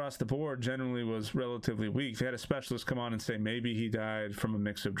defense across the board generally was relatively weak. They had a specialist come on and say maybe he died from a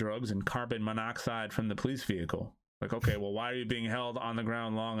mix of drugs and carbon monoxide from the police vehicle. Like, okay, well, why are you being held on the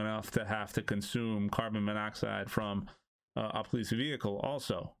ground long enough to have to consume carbon monoxide from a police vehicle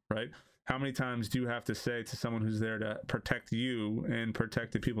also, right? How many times do you have to say to someone who's there to protect you and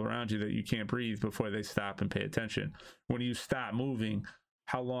protect the people around you that you can't breathe before they stop and pay attention? When you stop moving,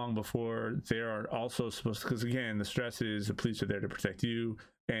 how long before they are also supposed to, because again, the stress is the police are there to protect you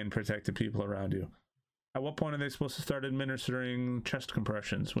and protect the people around you. At what point are they supposed to start administering chest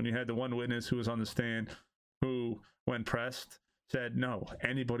compressions? When you had the one witness who was on the stand who, when pressed, said, no,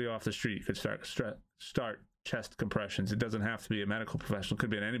 anybody off the street could start chest compressions. It doesn't have to be a medical professional. It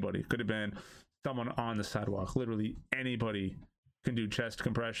could have been anybody. It could have been someone on the sidewalk. Literally anybody can do chest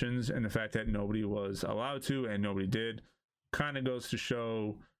compressions. And the fact that nobody was allowed to and nobody did, kind of goes to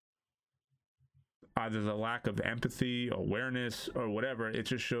show either the lack of empathy, awareness, or whatever. It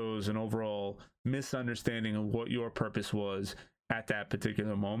just shows an overall misunderstanding of what your purpose was at that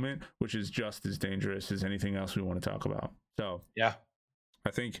particular moment, which is just as dangerous as anything else we want to talk about. So yeah,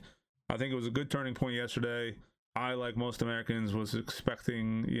 I think it was a good turning point yesterday. I, like most Americans, was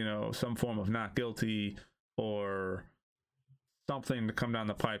expecting, some form of not guilty or something to come down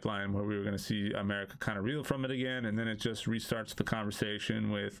the pipeline where we were going to see America kind of reel from it again, and then it just restarts the conversation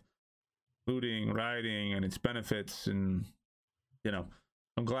with looting, rioting, and its benefits. And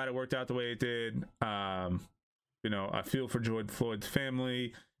I'm glad it worked out the way it did. I feel for George Floyd's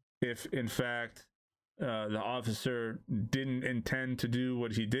family. If in fact the officer didn't intend to do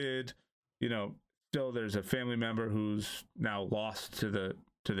what he did, still there's a family member who's now lost to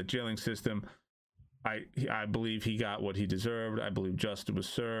the jailing system. I believe he got what he deserved. I believe justice was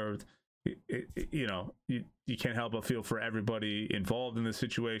served. You can't help but feel for everybody involved in this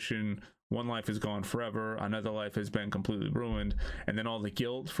situation. One life is gone forever. Another life has been completely ruined. And then all the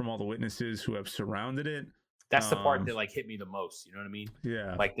guilt from all the witnesses who have surrounded it. That's the part that hit me the most. You know what I mean?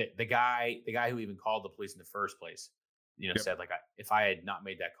 Yeah. Like the guy who even called the police in the first place, said if I had not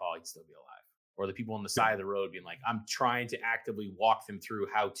made that call, he'd still be alive. Or the people on the side of the road being like, I'm trying to actively walk them through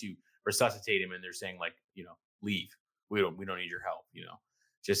how to resuscitate him, and they're saying leave. We don't need your help.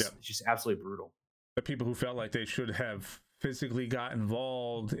 It's just absolutely brutal. The people who felt like they should have physically got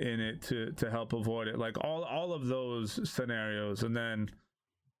involved in it to help avoid it, like all of those scenarios. And then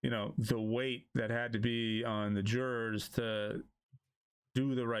the weight that had to be on the jurors to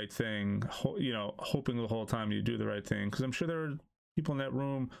do the right thing, hoping the whole time you do the right thing, because I'm sure there are people in that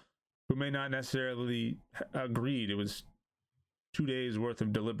room who may not necessarily agreed. It was 2 days worth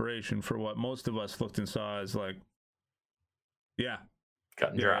of deliberation for what most of us looked and saw as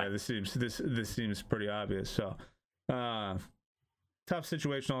cut and dry. This seems pretty obvious. So tough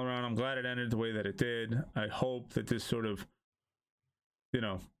situation all around. I'm glad it ended the way that it did. I hope that this sort of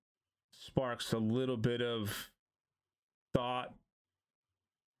sparks a little bit of thought.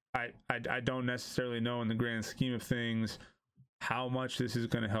 I don't necessarily know in the grand scheme of things how much this is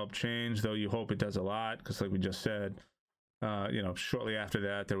going to help change, though you hope it does a lot, because like we just said, shortly after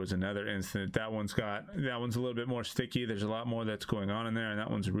that there was another incident. That one's a little bit more sticky. There's a lot more that's going on in there, and that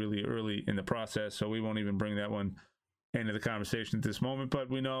one's really early in the process, so we won't even bring that one into the conversation at this moment. But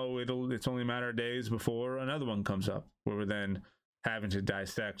we know it's only a matter of days before another one comes up where we're then having to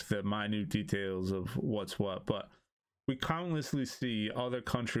dissect the minute details of what's what. But we countlessly see other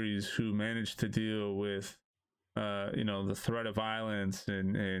countries who manage to deal with the threat of violence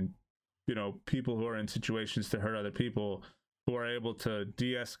and people who are in situations to hurt other people, who are able to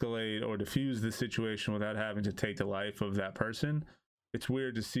de-escalate or diffuse the situation without having to take the life of that person. It's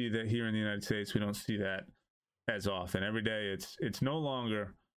weird to see that here in the United States we don't see that as often. Every day it's no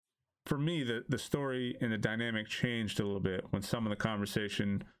longer, for me, the story and the dynamic changed a little bit when some of the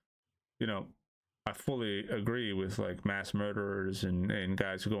conversation, I fully agree with like mass murderers and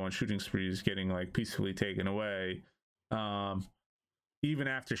guys who go on shooting sprees getting peacefully taken away. Even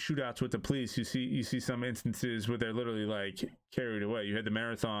after shootouts with the police, you see some instances where they're literally carried away. You had the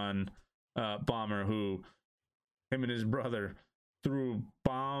marathon bomber who, him and his brother, threw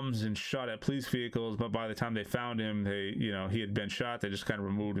bombs and shot at police vehicles, but by the time they found him, he had been shot. They just kind of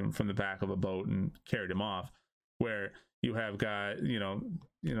removed him from the back of a boat and carried him off. Where you have guys,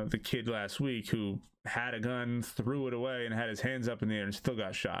 the kid last week who had a gun, threw it away, and had his hands up in the air and still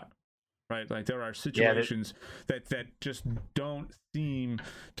got shot. Right? There are situations that just don't seem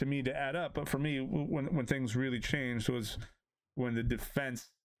to me to add up. But for me, when things really changed was when the defense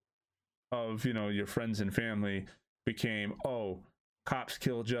of your friends and family became, cops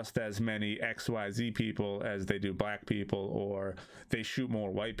kill just as many XYZ people as they do black people, or they shoot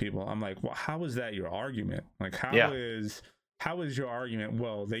more white people. I'm like, well, how is that your argument? How is your argument,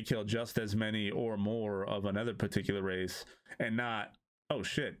 well, they kill just as many or more of another particular race, and not, oh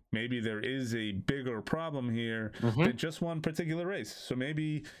shit, maybe there is a bigger problem here than just one particular race. So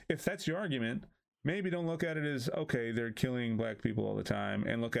maybe if that's your argument, maybe don't look at it as, okay, they're killing black people all the time,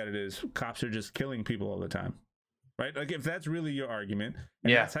 and look at it as cops are just killing people all the time. Right? If that's really your argument,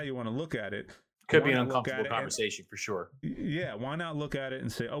 and that's how you want to look at it, could be an uncomfortable conversation for sure. Yeah, why not look at it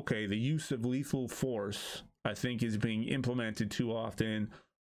and say, okay, the use of lethal force, I think, is being implemented too often.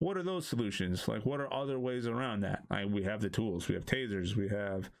 What are those solutions? What are other ways around that? We have the tools. We have tasers. We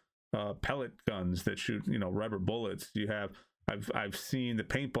have pellet guns that shoot, rubber bullets. You have, I've seen the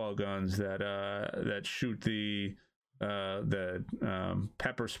paintball guns that shoot the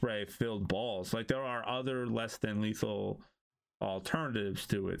pepper spray filled balls. There are other less than lethal alternatives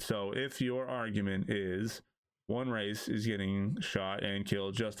to it. So if your argument is, one race is getting shot and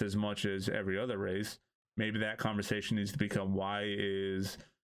killed just as much as every other race. Maybe that conversation needs to become, why is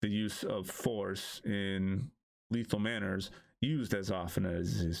the use of force in lethal manners used as often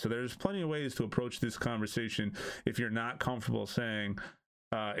as it is? So there's plenty of ways to approach this conversation if you're not comfortable saying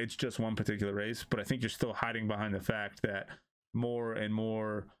it's just one particular race. But I think you're still hiding behind the fact that more and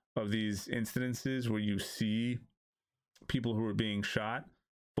more of these incidences where you see people who are being shot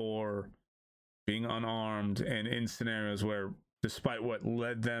for being unarmed and in scenarios where, despite what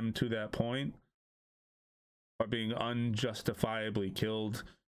led them to that point, are being unjustifiably killed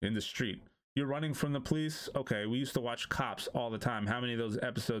in the street. You're running from the police. Okay, we used to watch Cops all the time. How many of those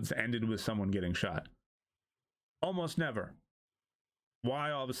episodes ended with someone getting shot? Almost never.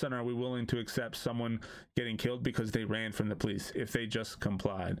 Why all of a sudden are we willing to accept someone getting killed because they ran from the police if they just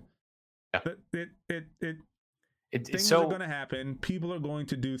complied? Yeah. Things are going to happen. People are going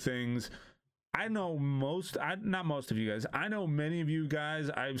to do things. I know not most of you guys. I know many of you guys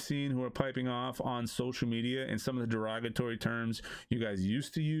I've seen who are piping off on social media and some of the derogatory terms you guys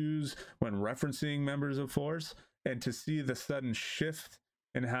used to use when referencing members of force, and to see the sudden shift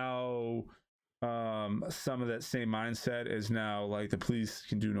in how some of that same mindset is now like the police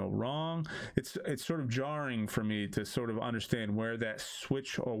can do no wrong. It's sort of jarring for me to sort of understand where that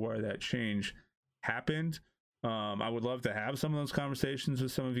switch or where that change happened. I would love to have some of those conversations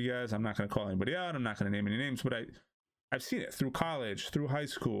with some of you guys. I'm not going to call anybody out. I'm not going to name any names, but I've seen it through college, through high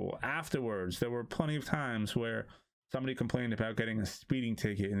school. Afterwards, there were plenty of times where somebody complained about getting a speeding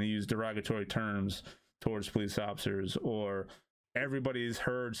ticket and they used derogatory terms towards police officers, or everybody's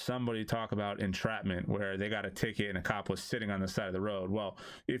heard somebody talk about entrapment where they got a ticket and a cop was sitting on the side of the road. Well,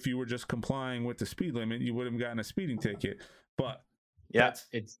 if you were just complying with the speed limit, you would have gotten a speeding ticket. But yeah,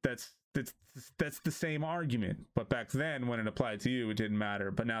 that's the same argument. But back then, when it applied to you, it didn't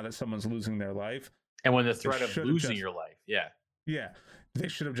matter. But now that someone's losing their life, and when the threat of losing your life, yeah, they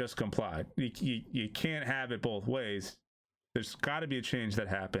should have just complied. You can't have it both ways. There's got to be a change that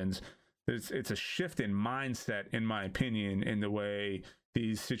happens. It's a shift in mindset, in my opinion, in the way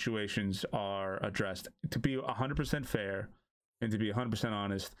these situations are addressed. To be 100% fair and to be 100%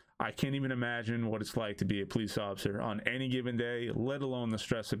 honest, I can't even imagine what it's like to be a police officer on any given day, let alone the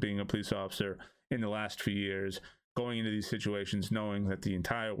stress of being a police officer in the last few years, going into these situations, knowing that the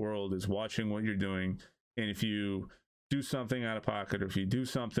entire world is watching what you're doing. And if you do something out of pocket, or if you do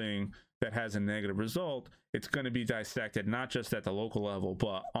something that has a negative result, it's going to be dissected, not just at the local level,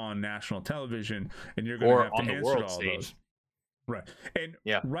 but on national television. And you're going to have to answer to all those. Right. And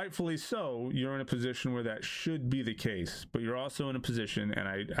rightfully so, you're in a position where that should be the case, but you're also in a position,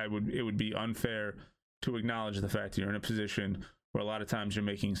 and it would be unfair to acknowledge the fact that you're in a position where a lot of times you're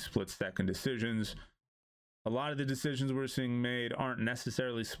making split-second decisions. A lot of the decisions we're seeing made aren't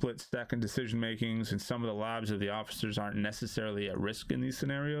necessarily split-second decision makings, and some of the lives of the officers aren't necessarily at risk in these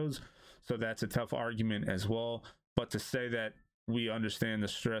scenarios. So that's a tough argument as well. But to say that we understand the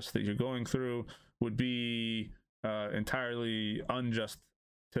stress that you're going through would be entirely unjust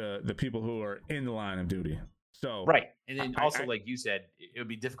to the people who are in the line of duty. So right. And then also, like you said, it would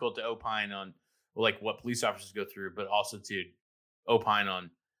be difficult to opine on like what police officers go through, but also to opine on,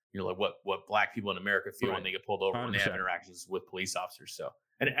 like what black people in America feel when they get pulled over 100%. When they have interactions with police officers. So,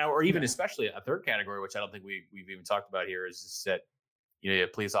 or even especially a third category, which I don't think we've even talked about here, is that, you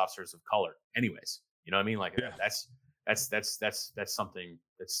have police officers of color anyways. You know what I mean? Like that's something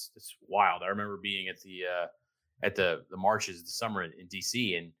that's wild. I remember being at the marches this summer in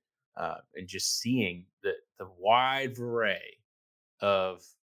DC and just seeing the wide array of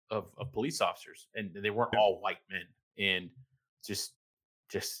police officers, and they weren't all white men, and just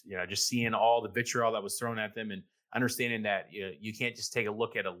seeing all the vitriol that was thrown at them, and understanding that you can't just take a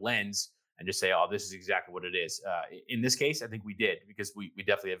look at a lens and just say, oh, this is exactly what it is. In this case, I think we did, because we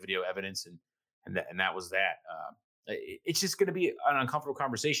definitely have video evidence, and that was that. It's just going to be an uncomfortable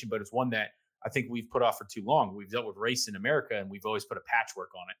conversation, but it's one that I think we've put off for too long. We've dealt with race in America, and we've always put a patchwork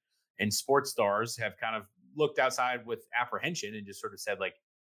on it. And sports stars have kind of looked outside with apprehension and just sort of said, like,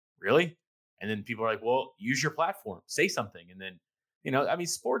 really? And then people are like, well, use your platform, say something. And then,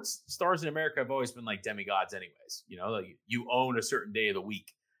 sports stars in America have always been like demigods anyways. Like, you own a certain day of the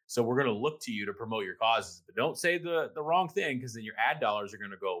week. So we're going to look to you to promote your causes, but don't say the wrong thing, because then your ad dollars are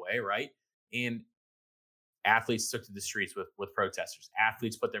going to go away, right? And athletes took to the streets with protesters.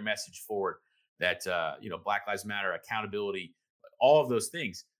 Athletes put their message forward that, Black Lives Matter, accountability, all of those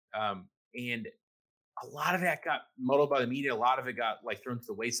things. And a lot of that got muddled by the media. A lot of it got thrown to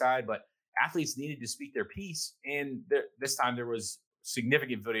the wayside, but athletes needed to speak their piece. And this time there was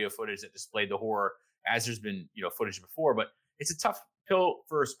significant video footage that displayed the horror, as there's been, footage before. But it's a tough pill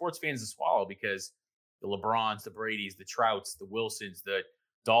for sports fans to swallow, because the LeBrons, the Bradys, the Trouts, the Wilsons, the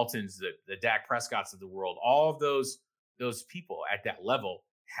Daltons, the Dak Prescotts of the world. All of those people at that level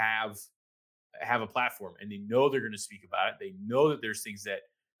have a platform, and they know they're going to speak about it. They know that there's things that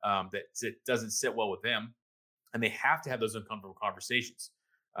doesn't sit well with them, and they have to have those uncomfortable conversations.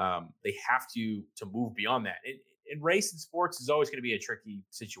 They have to move beyond that. And race in sports is always going to be a tricky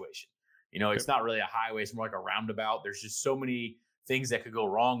situation. It's not really a highway; it's more like a roundabout. There's just so many things that could go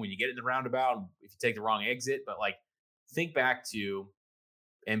wrong when you get in the roundabout if you take the wrong exit. But like, think back to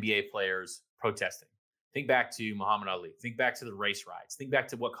NBA players protesting. Think back to Muhammad Ali. Think back to the race riots. Think back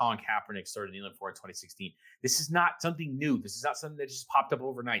to what Colin Kaepernick started kneeling for in 2016. This is not something new. This is not something that just popped up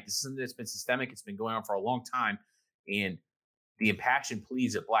overnight. This is something that's been systemic. It's been going on for a long time. And the impassioned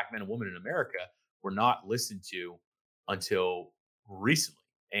pleas of Black men and women in America were not listened to until recently.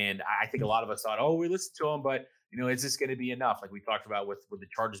 And I think a lot of us thought, oh, we listened to them, but is this going to be enough? Like we talked about with the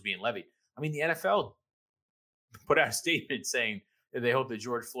charges being levied. I mean, the NFL put out a statement saying that they hope that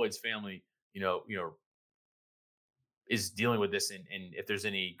George Floyd's family, is dealing with this, and if there's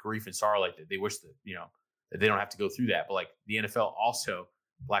any grief and sorrow like that, they wish that that they don't have to go through that. But like the NFL also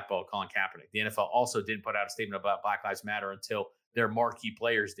blackballed Colin Kaepernick. The NFL also didn't put out a statement about Black Lives Matter until their marquee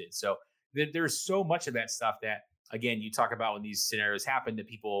players did. So there's so much of that stuff that, again, you talk about when these scenarios happen, that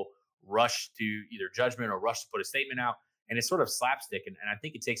people rush to either judgment or rush to put a statement out, and it's sort of slapstick. And I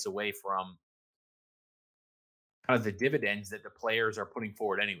think it takes away from kind of the dividends that the players are putting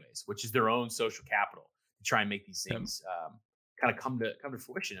forward anyways, which is their own social capital to try and make these things kind of come to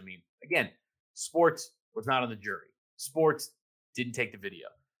fruition. I mean, again, sports was not on the jury. Sports didn't take the video.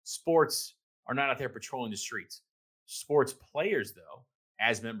 Sports are not out there patrolling the streets. Sports players, though,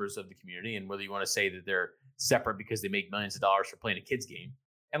 as members of the community, and whether you want to say that they're separate because they make millions of dollars for playing a kid's game.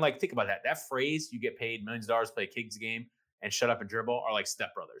 And like, think about that phrase, you get paid millions of dollars to play a kid's game and shut up and dribble, are like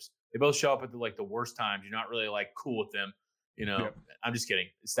stepbrothers. They both show up at the worst times. You're not really like cool with them. Yep. I'm just kidding.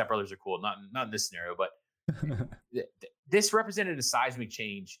 Stepbrothers are cool. Not in this scenario, but this represented a seismic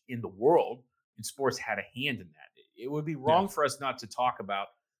change in the world, and sports had a hand in that. It would be wrong for us not to talk about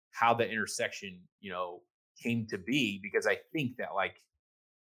how the intersection, came to be, because I think that like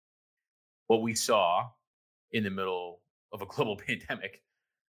what we saw in the middle of a global pandemic,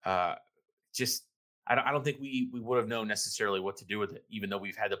 just I don't think we would have known necessarily what to do with it, even though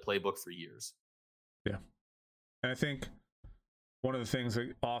we've had the playbook for years. Yeah. And I think one of the things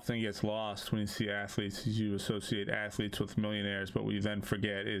that often gets lost when you see athletes is you associate athletes with millionaires, but what you then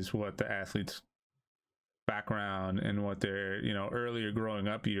forget is what the athletes' background and what their, earlier growing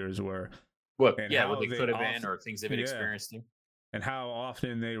up years were. What they could have been, or things they've been experiencing. And how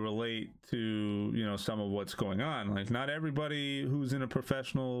often they relate to, some of what's going on. Like, not everybody who's in a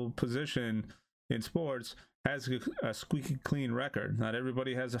professional position in sports has a squeaky clean record. Not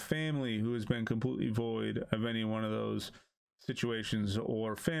everybody has a family who has been completely void of any one of those situations,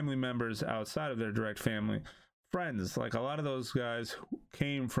 or family members outside of their direct family. Friends, like a lot of those guys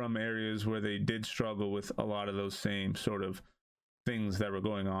came from areas where they did struggle with a lot of those same sort of things that were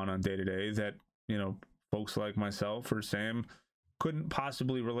going on day to day that, folks like myself or Sam couldn't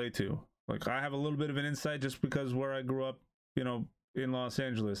possibly relate to. Like, I have a little bit of an insight just because where I grew up, in Los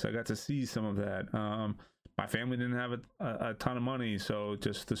Angeles, I got to see some of that. My family didn't have a ton of money, so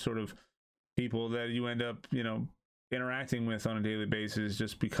just the sort of people that you end up, interacting with on a daily basis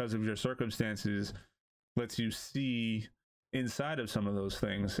just because of your circumstances lets you see inside of some of those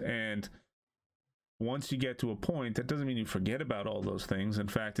things. And once you get to a point, that doesn't mean you forget about all those things. In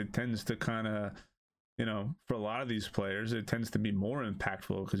fact, it tends to kind of, for a lot of these players, it tends to be more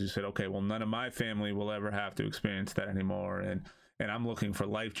impactful because you said, okay, well, none of my family will ever have to experience that anymore. And I'm looking for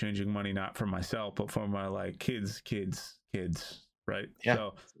life-changing money, not for myself, but for my kids, right? Yeah,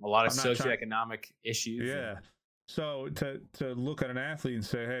 so a lot of socioeconomic issues. Yeah. So to look at an athlete and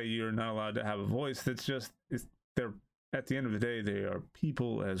say, hey, you're not allowed to have a voice, they're at the end of the day, they are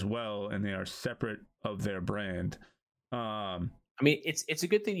people as well, and they are separate of their brand. I mean, it's a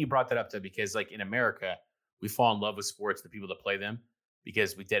good thing you brought that up, though, because like in America, we fall in love with sports, the people that play them,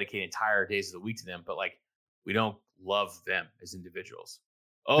 because we dedicate entire days of the week to them, but like we don't love them as individuals.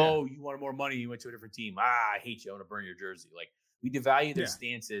 Oh, you wanted more money, you went to a different team. I hate you. I want to burn your jersey. Like, we devalue their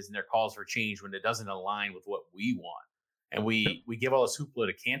stances and their calls for change when it doesn't align with what we want. And we give all this hoopla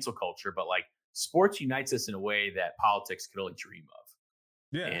to cancel culture, but like sports unites us in a way that politics could only dream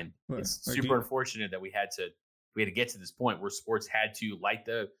of. Yeah. And it's super unfortunate that we had to get to this point where sports had to light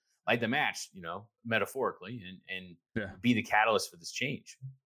the match, metaphorically, and be the catalyst for this change.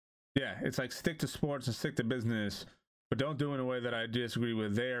 Yeah. It's like, stick to sports and stick to business, but don't do it in a way that I disagree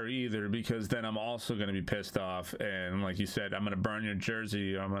with there either, because then I'm also going to be pissed off. And like you said, I'm going to burn your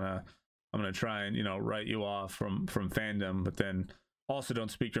jersey. I'm going to, I'm going to try and, write you off from fandom, but then also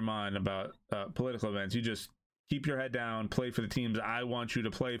don't speak your mind about political events. You just keep your head down, play for the teams I want you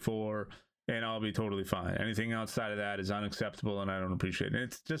to play for, and I'll be totally fine. Anything outside of that is unacceptable, and I don't appreciate it.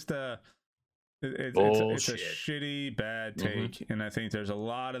 It's just it's a shitty, bad take, and I think there's a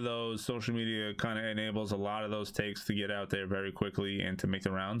lot of those. Social media kind of enables a lot of those takes to get out there very quickly and to make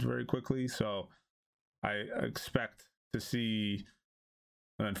the rounds very quickly. So I expect to see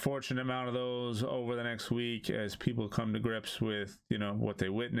an unfortunate amount of those over the next week as people come to grips with, what they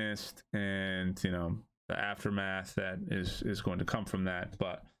witnessed and, the aftermath that is going to come from that.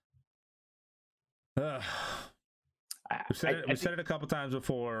 But we said it a couple times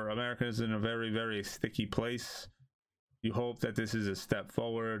before. America is in a very, very sticky place. You hope that this is a step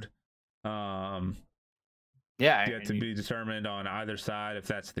forward. Yet to be determined on either side if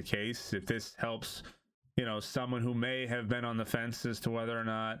that's the case. If this helps, someone who may have been on the fence as to whether or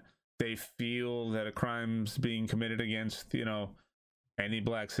not they feel that a crime's being committed against, any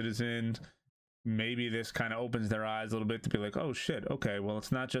black citizen, maybe this kind of opens their eyes a little bit to be like, oh shit, okay, well,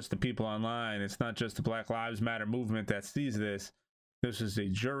 it's not just the people online, it's not just the Black Lives Matter movement that sees this. This is a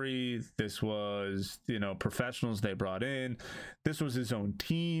jury, this was, professionals they brought in, this was his own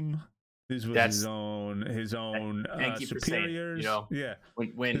team, this was his own superiors. Yeah.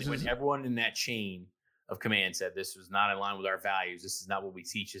 When everyone in that chain of command said this was not in line with our values, this is not what we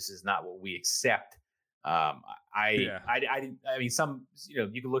teach, this is not what we accept. I mean, some,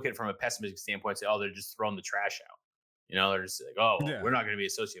 you can look at it from a pessimistic standpoint and say, oh, they're just throwing the trash out. They're just like, oh, we're not going to be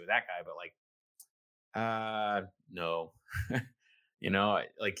associated with that guy. But no,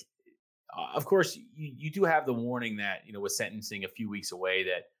 of course you do have the warning that, with sentencing a few weeks away,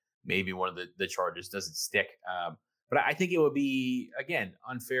 that maybe one of the charges doesn't stick. But I think it would be, again,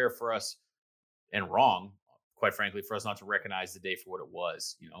 unfair for us and wrong, quite frankly, for us not to recognize the day for what it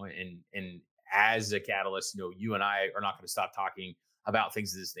was, and as a catalyst, you and I are not going to stop talking about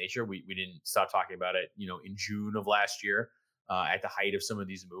things of this nature. We didn't stop talking about it, in June of last year, at the height of some of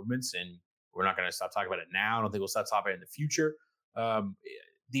these movements, and we're not going to stop talking about it now. I don't think we'll stop talking about it in the future.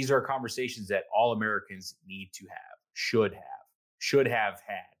 These are conversations that all Americans need to have, should have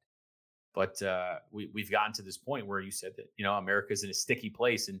had. But we've gotten to this point where you said that, America's in a sticky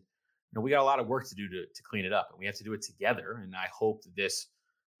place, and we got a lot of work to do to clean it up, and we have to do it together. And I hope that this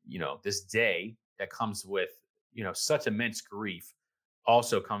day that comes with, such immense grief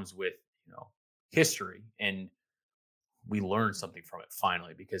also comes with, history, and we learn something from it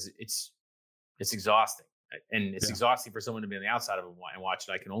finally, because it's exhausting, and it's exhausting for someone to be on the outside of it and watch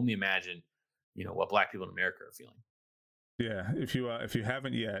it. I can only imagine, what Black people in America are feeling. Yeah. If you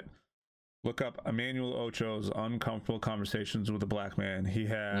haven't yet, look up Emmanuel Ocho's Uncomfortable Conversations with a Black Man. He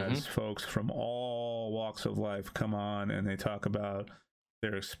has folks from all walks of life come on, and they talk about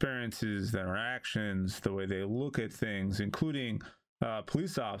their experiences, their actions, the way they look at things, including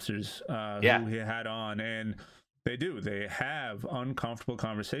police officers who he had on. And they have uncomfortable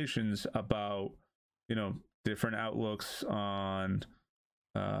conversations about, different outlooks on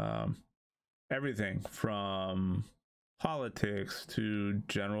everything from politics to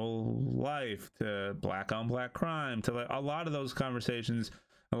general life to black on black crime, to a lot of those conversations,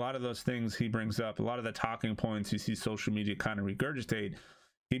 a lot of those things he brings up, a lot of the talking points you see social media kind of regurgitate.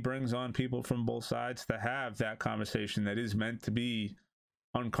 He brings on people from both sides to have that conversation that is meant to be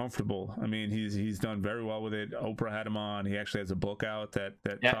uncomfortable. I mean, he's done very well with it. Oprah had him on. He actually has a book out that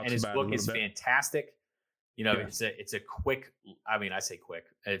talks about it a little bit. And his book is fantastic. It's a quick, I say quick,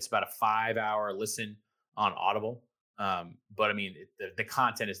 it's about a 5-hour listen on Audible. But I mean, the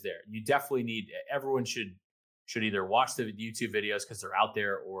content is there. You definitely everyone should either watch the YouTube videos because they're out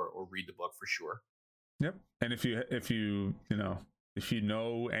there, or read the book for sure. Yep. And if you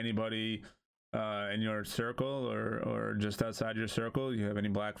know anybody in your circle or just outside your circle, you have any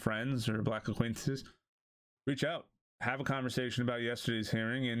Black friends or Black acquaintances, reach out, have a conversation about yesterday's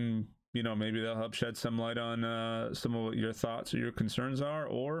hearing, and maybe they'll help shed some light on some of what your thoughts or your concerns are,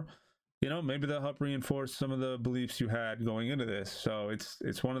 or maybe they'll help reinforce some of the beliefs you had going into this. So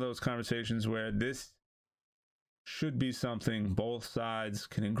it's one of those conversations where this should be something both sides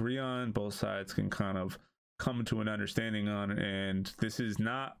can agree on, both sides can kind of come to an understanding on, and this is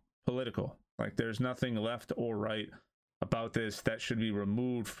not political. Like, there's nothing left or right about this that should be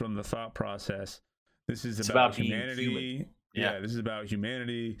removed from the thought process. This is about humanity. This is about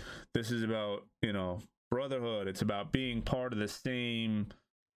humanity. This is about, brotherhood. It's about being part of the same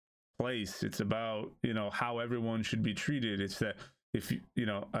place. It's about, how everyone should be treated. It's that if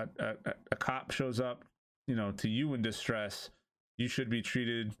a cop shows up, to you in distress, you should be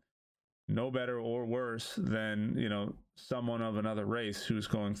treated no better or worse than, you know, someone of another race who's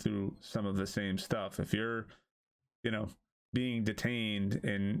going through some of the same stuff. If you're, you know, being detained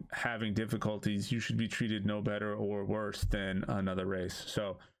and having difficulties, you should be treated no better or worse than another race.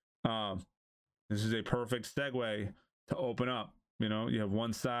 So this is a perfect segue to open up. You know, you have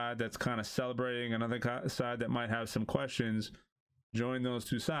one side that's kind of celebrating, another side that might have some questions. Join those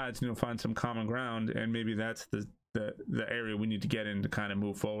two sides, and you'll find some common ground, and maybe that's the area we need to get in to kind of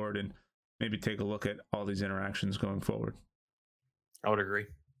move forward and maybe take a look at all these interactions going forward. I would agree.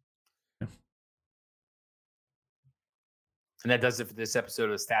 Yeah. And that does it for this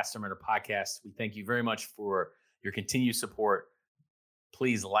episode of the Stats Thermometer Podcast. We thank you very much for your continued support.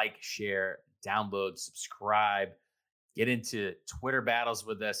 Please like, share, download, subscribe, get into Twitter battles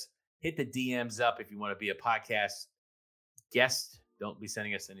with us. Hit the DMs up if you want to be a podcast guest. Don't be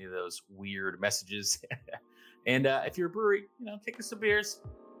sending us any of those weird messages. And if you're a brewery, you know, take us some beers.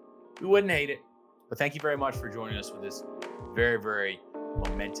 We wouldn't hate it. But thank you very much for joining us with this very, very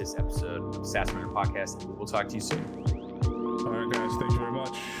momentous episode of Stats Thermometer Podcast. And we'll talk to you soon. All right, guys. Thank you very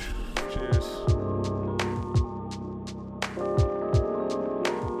much. Cheers.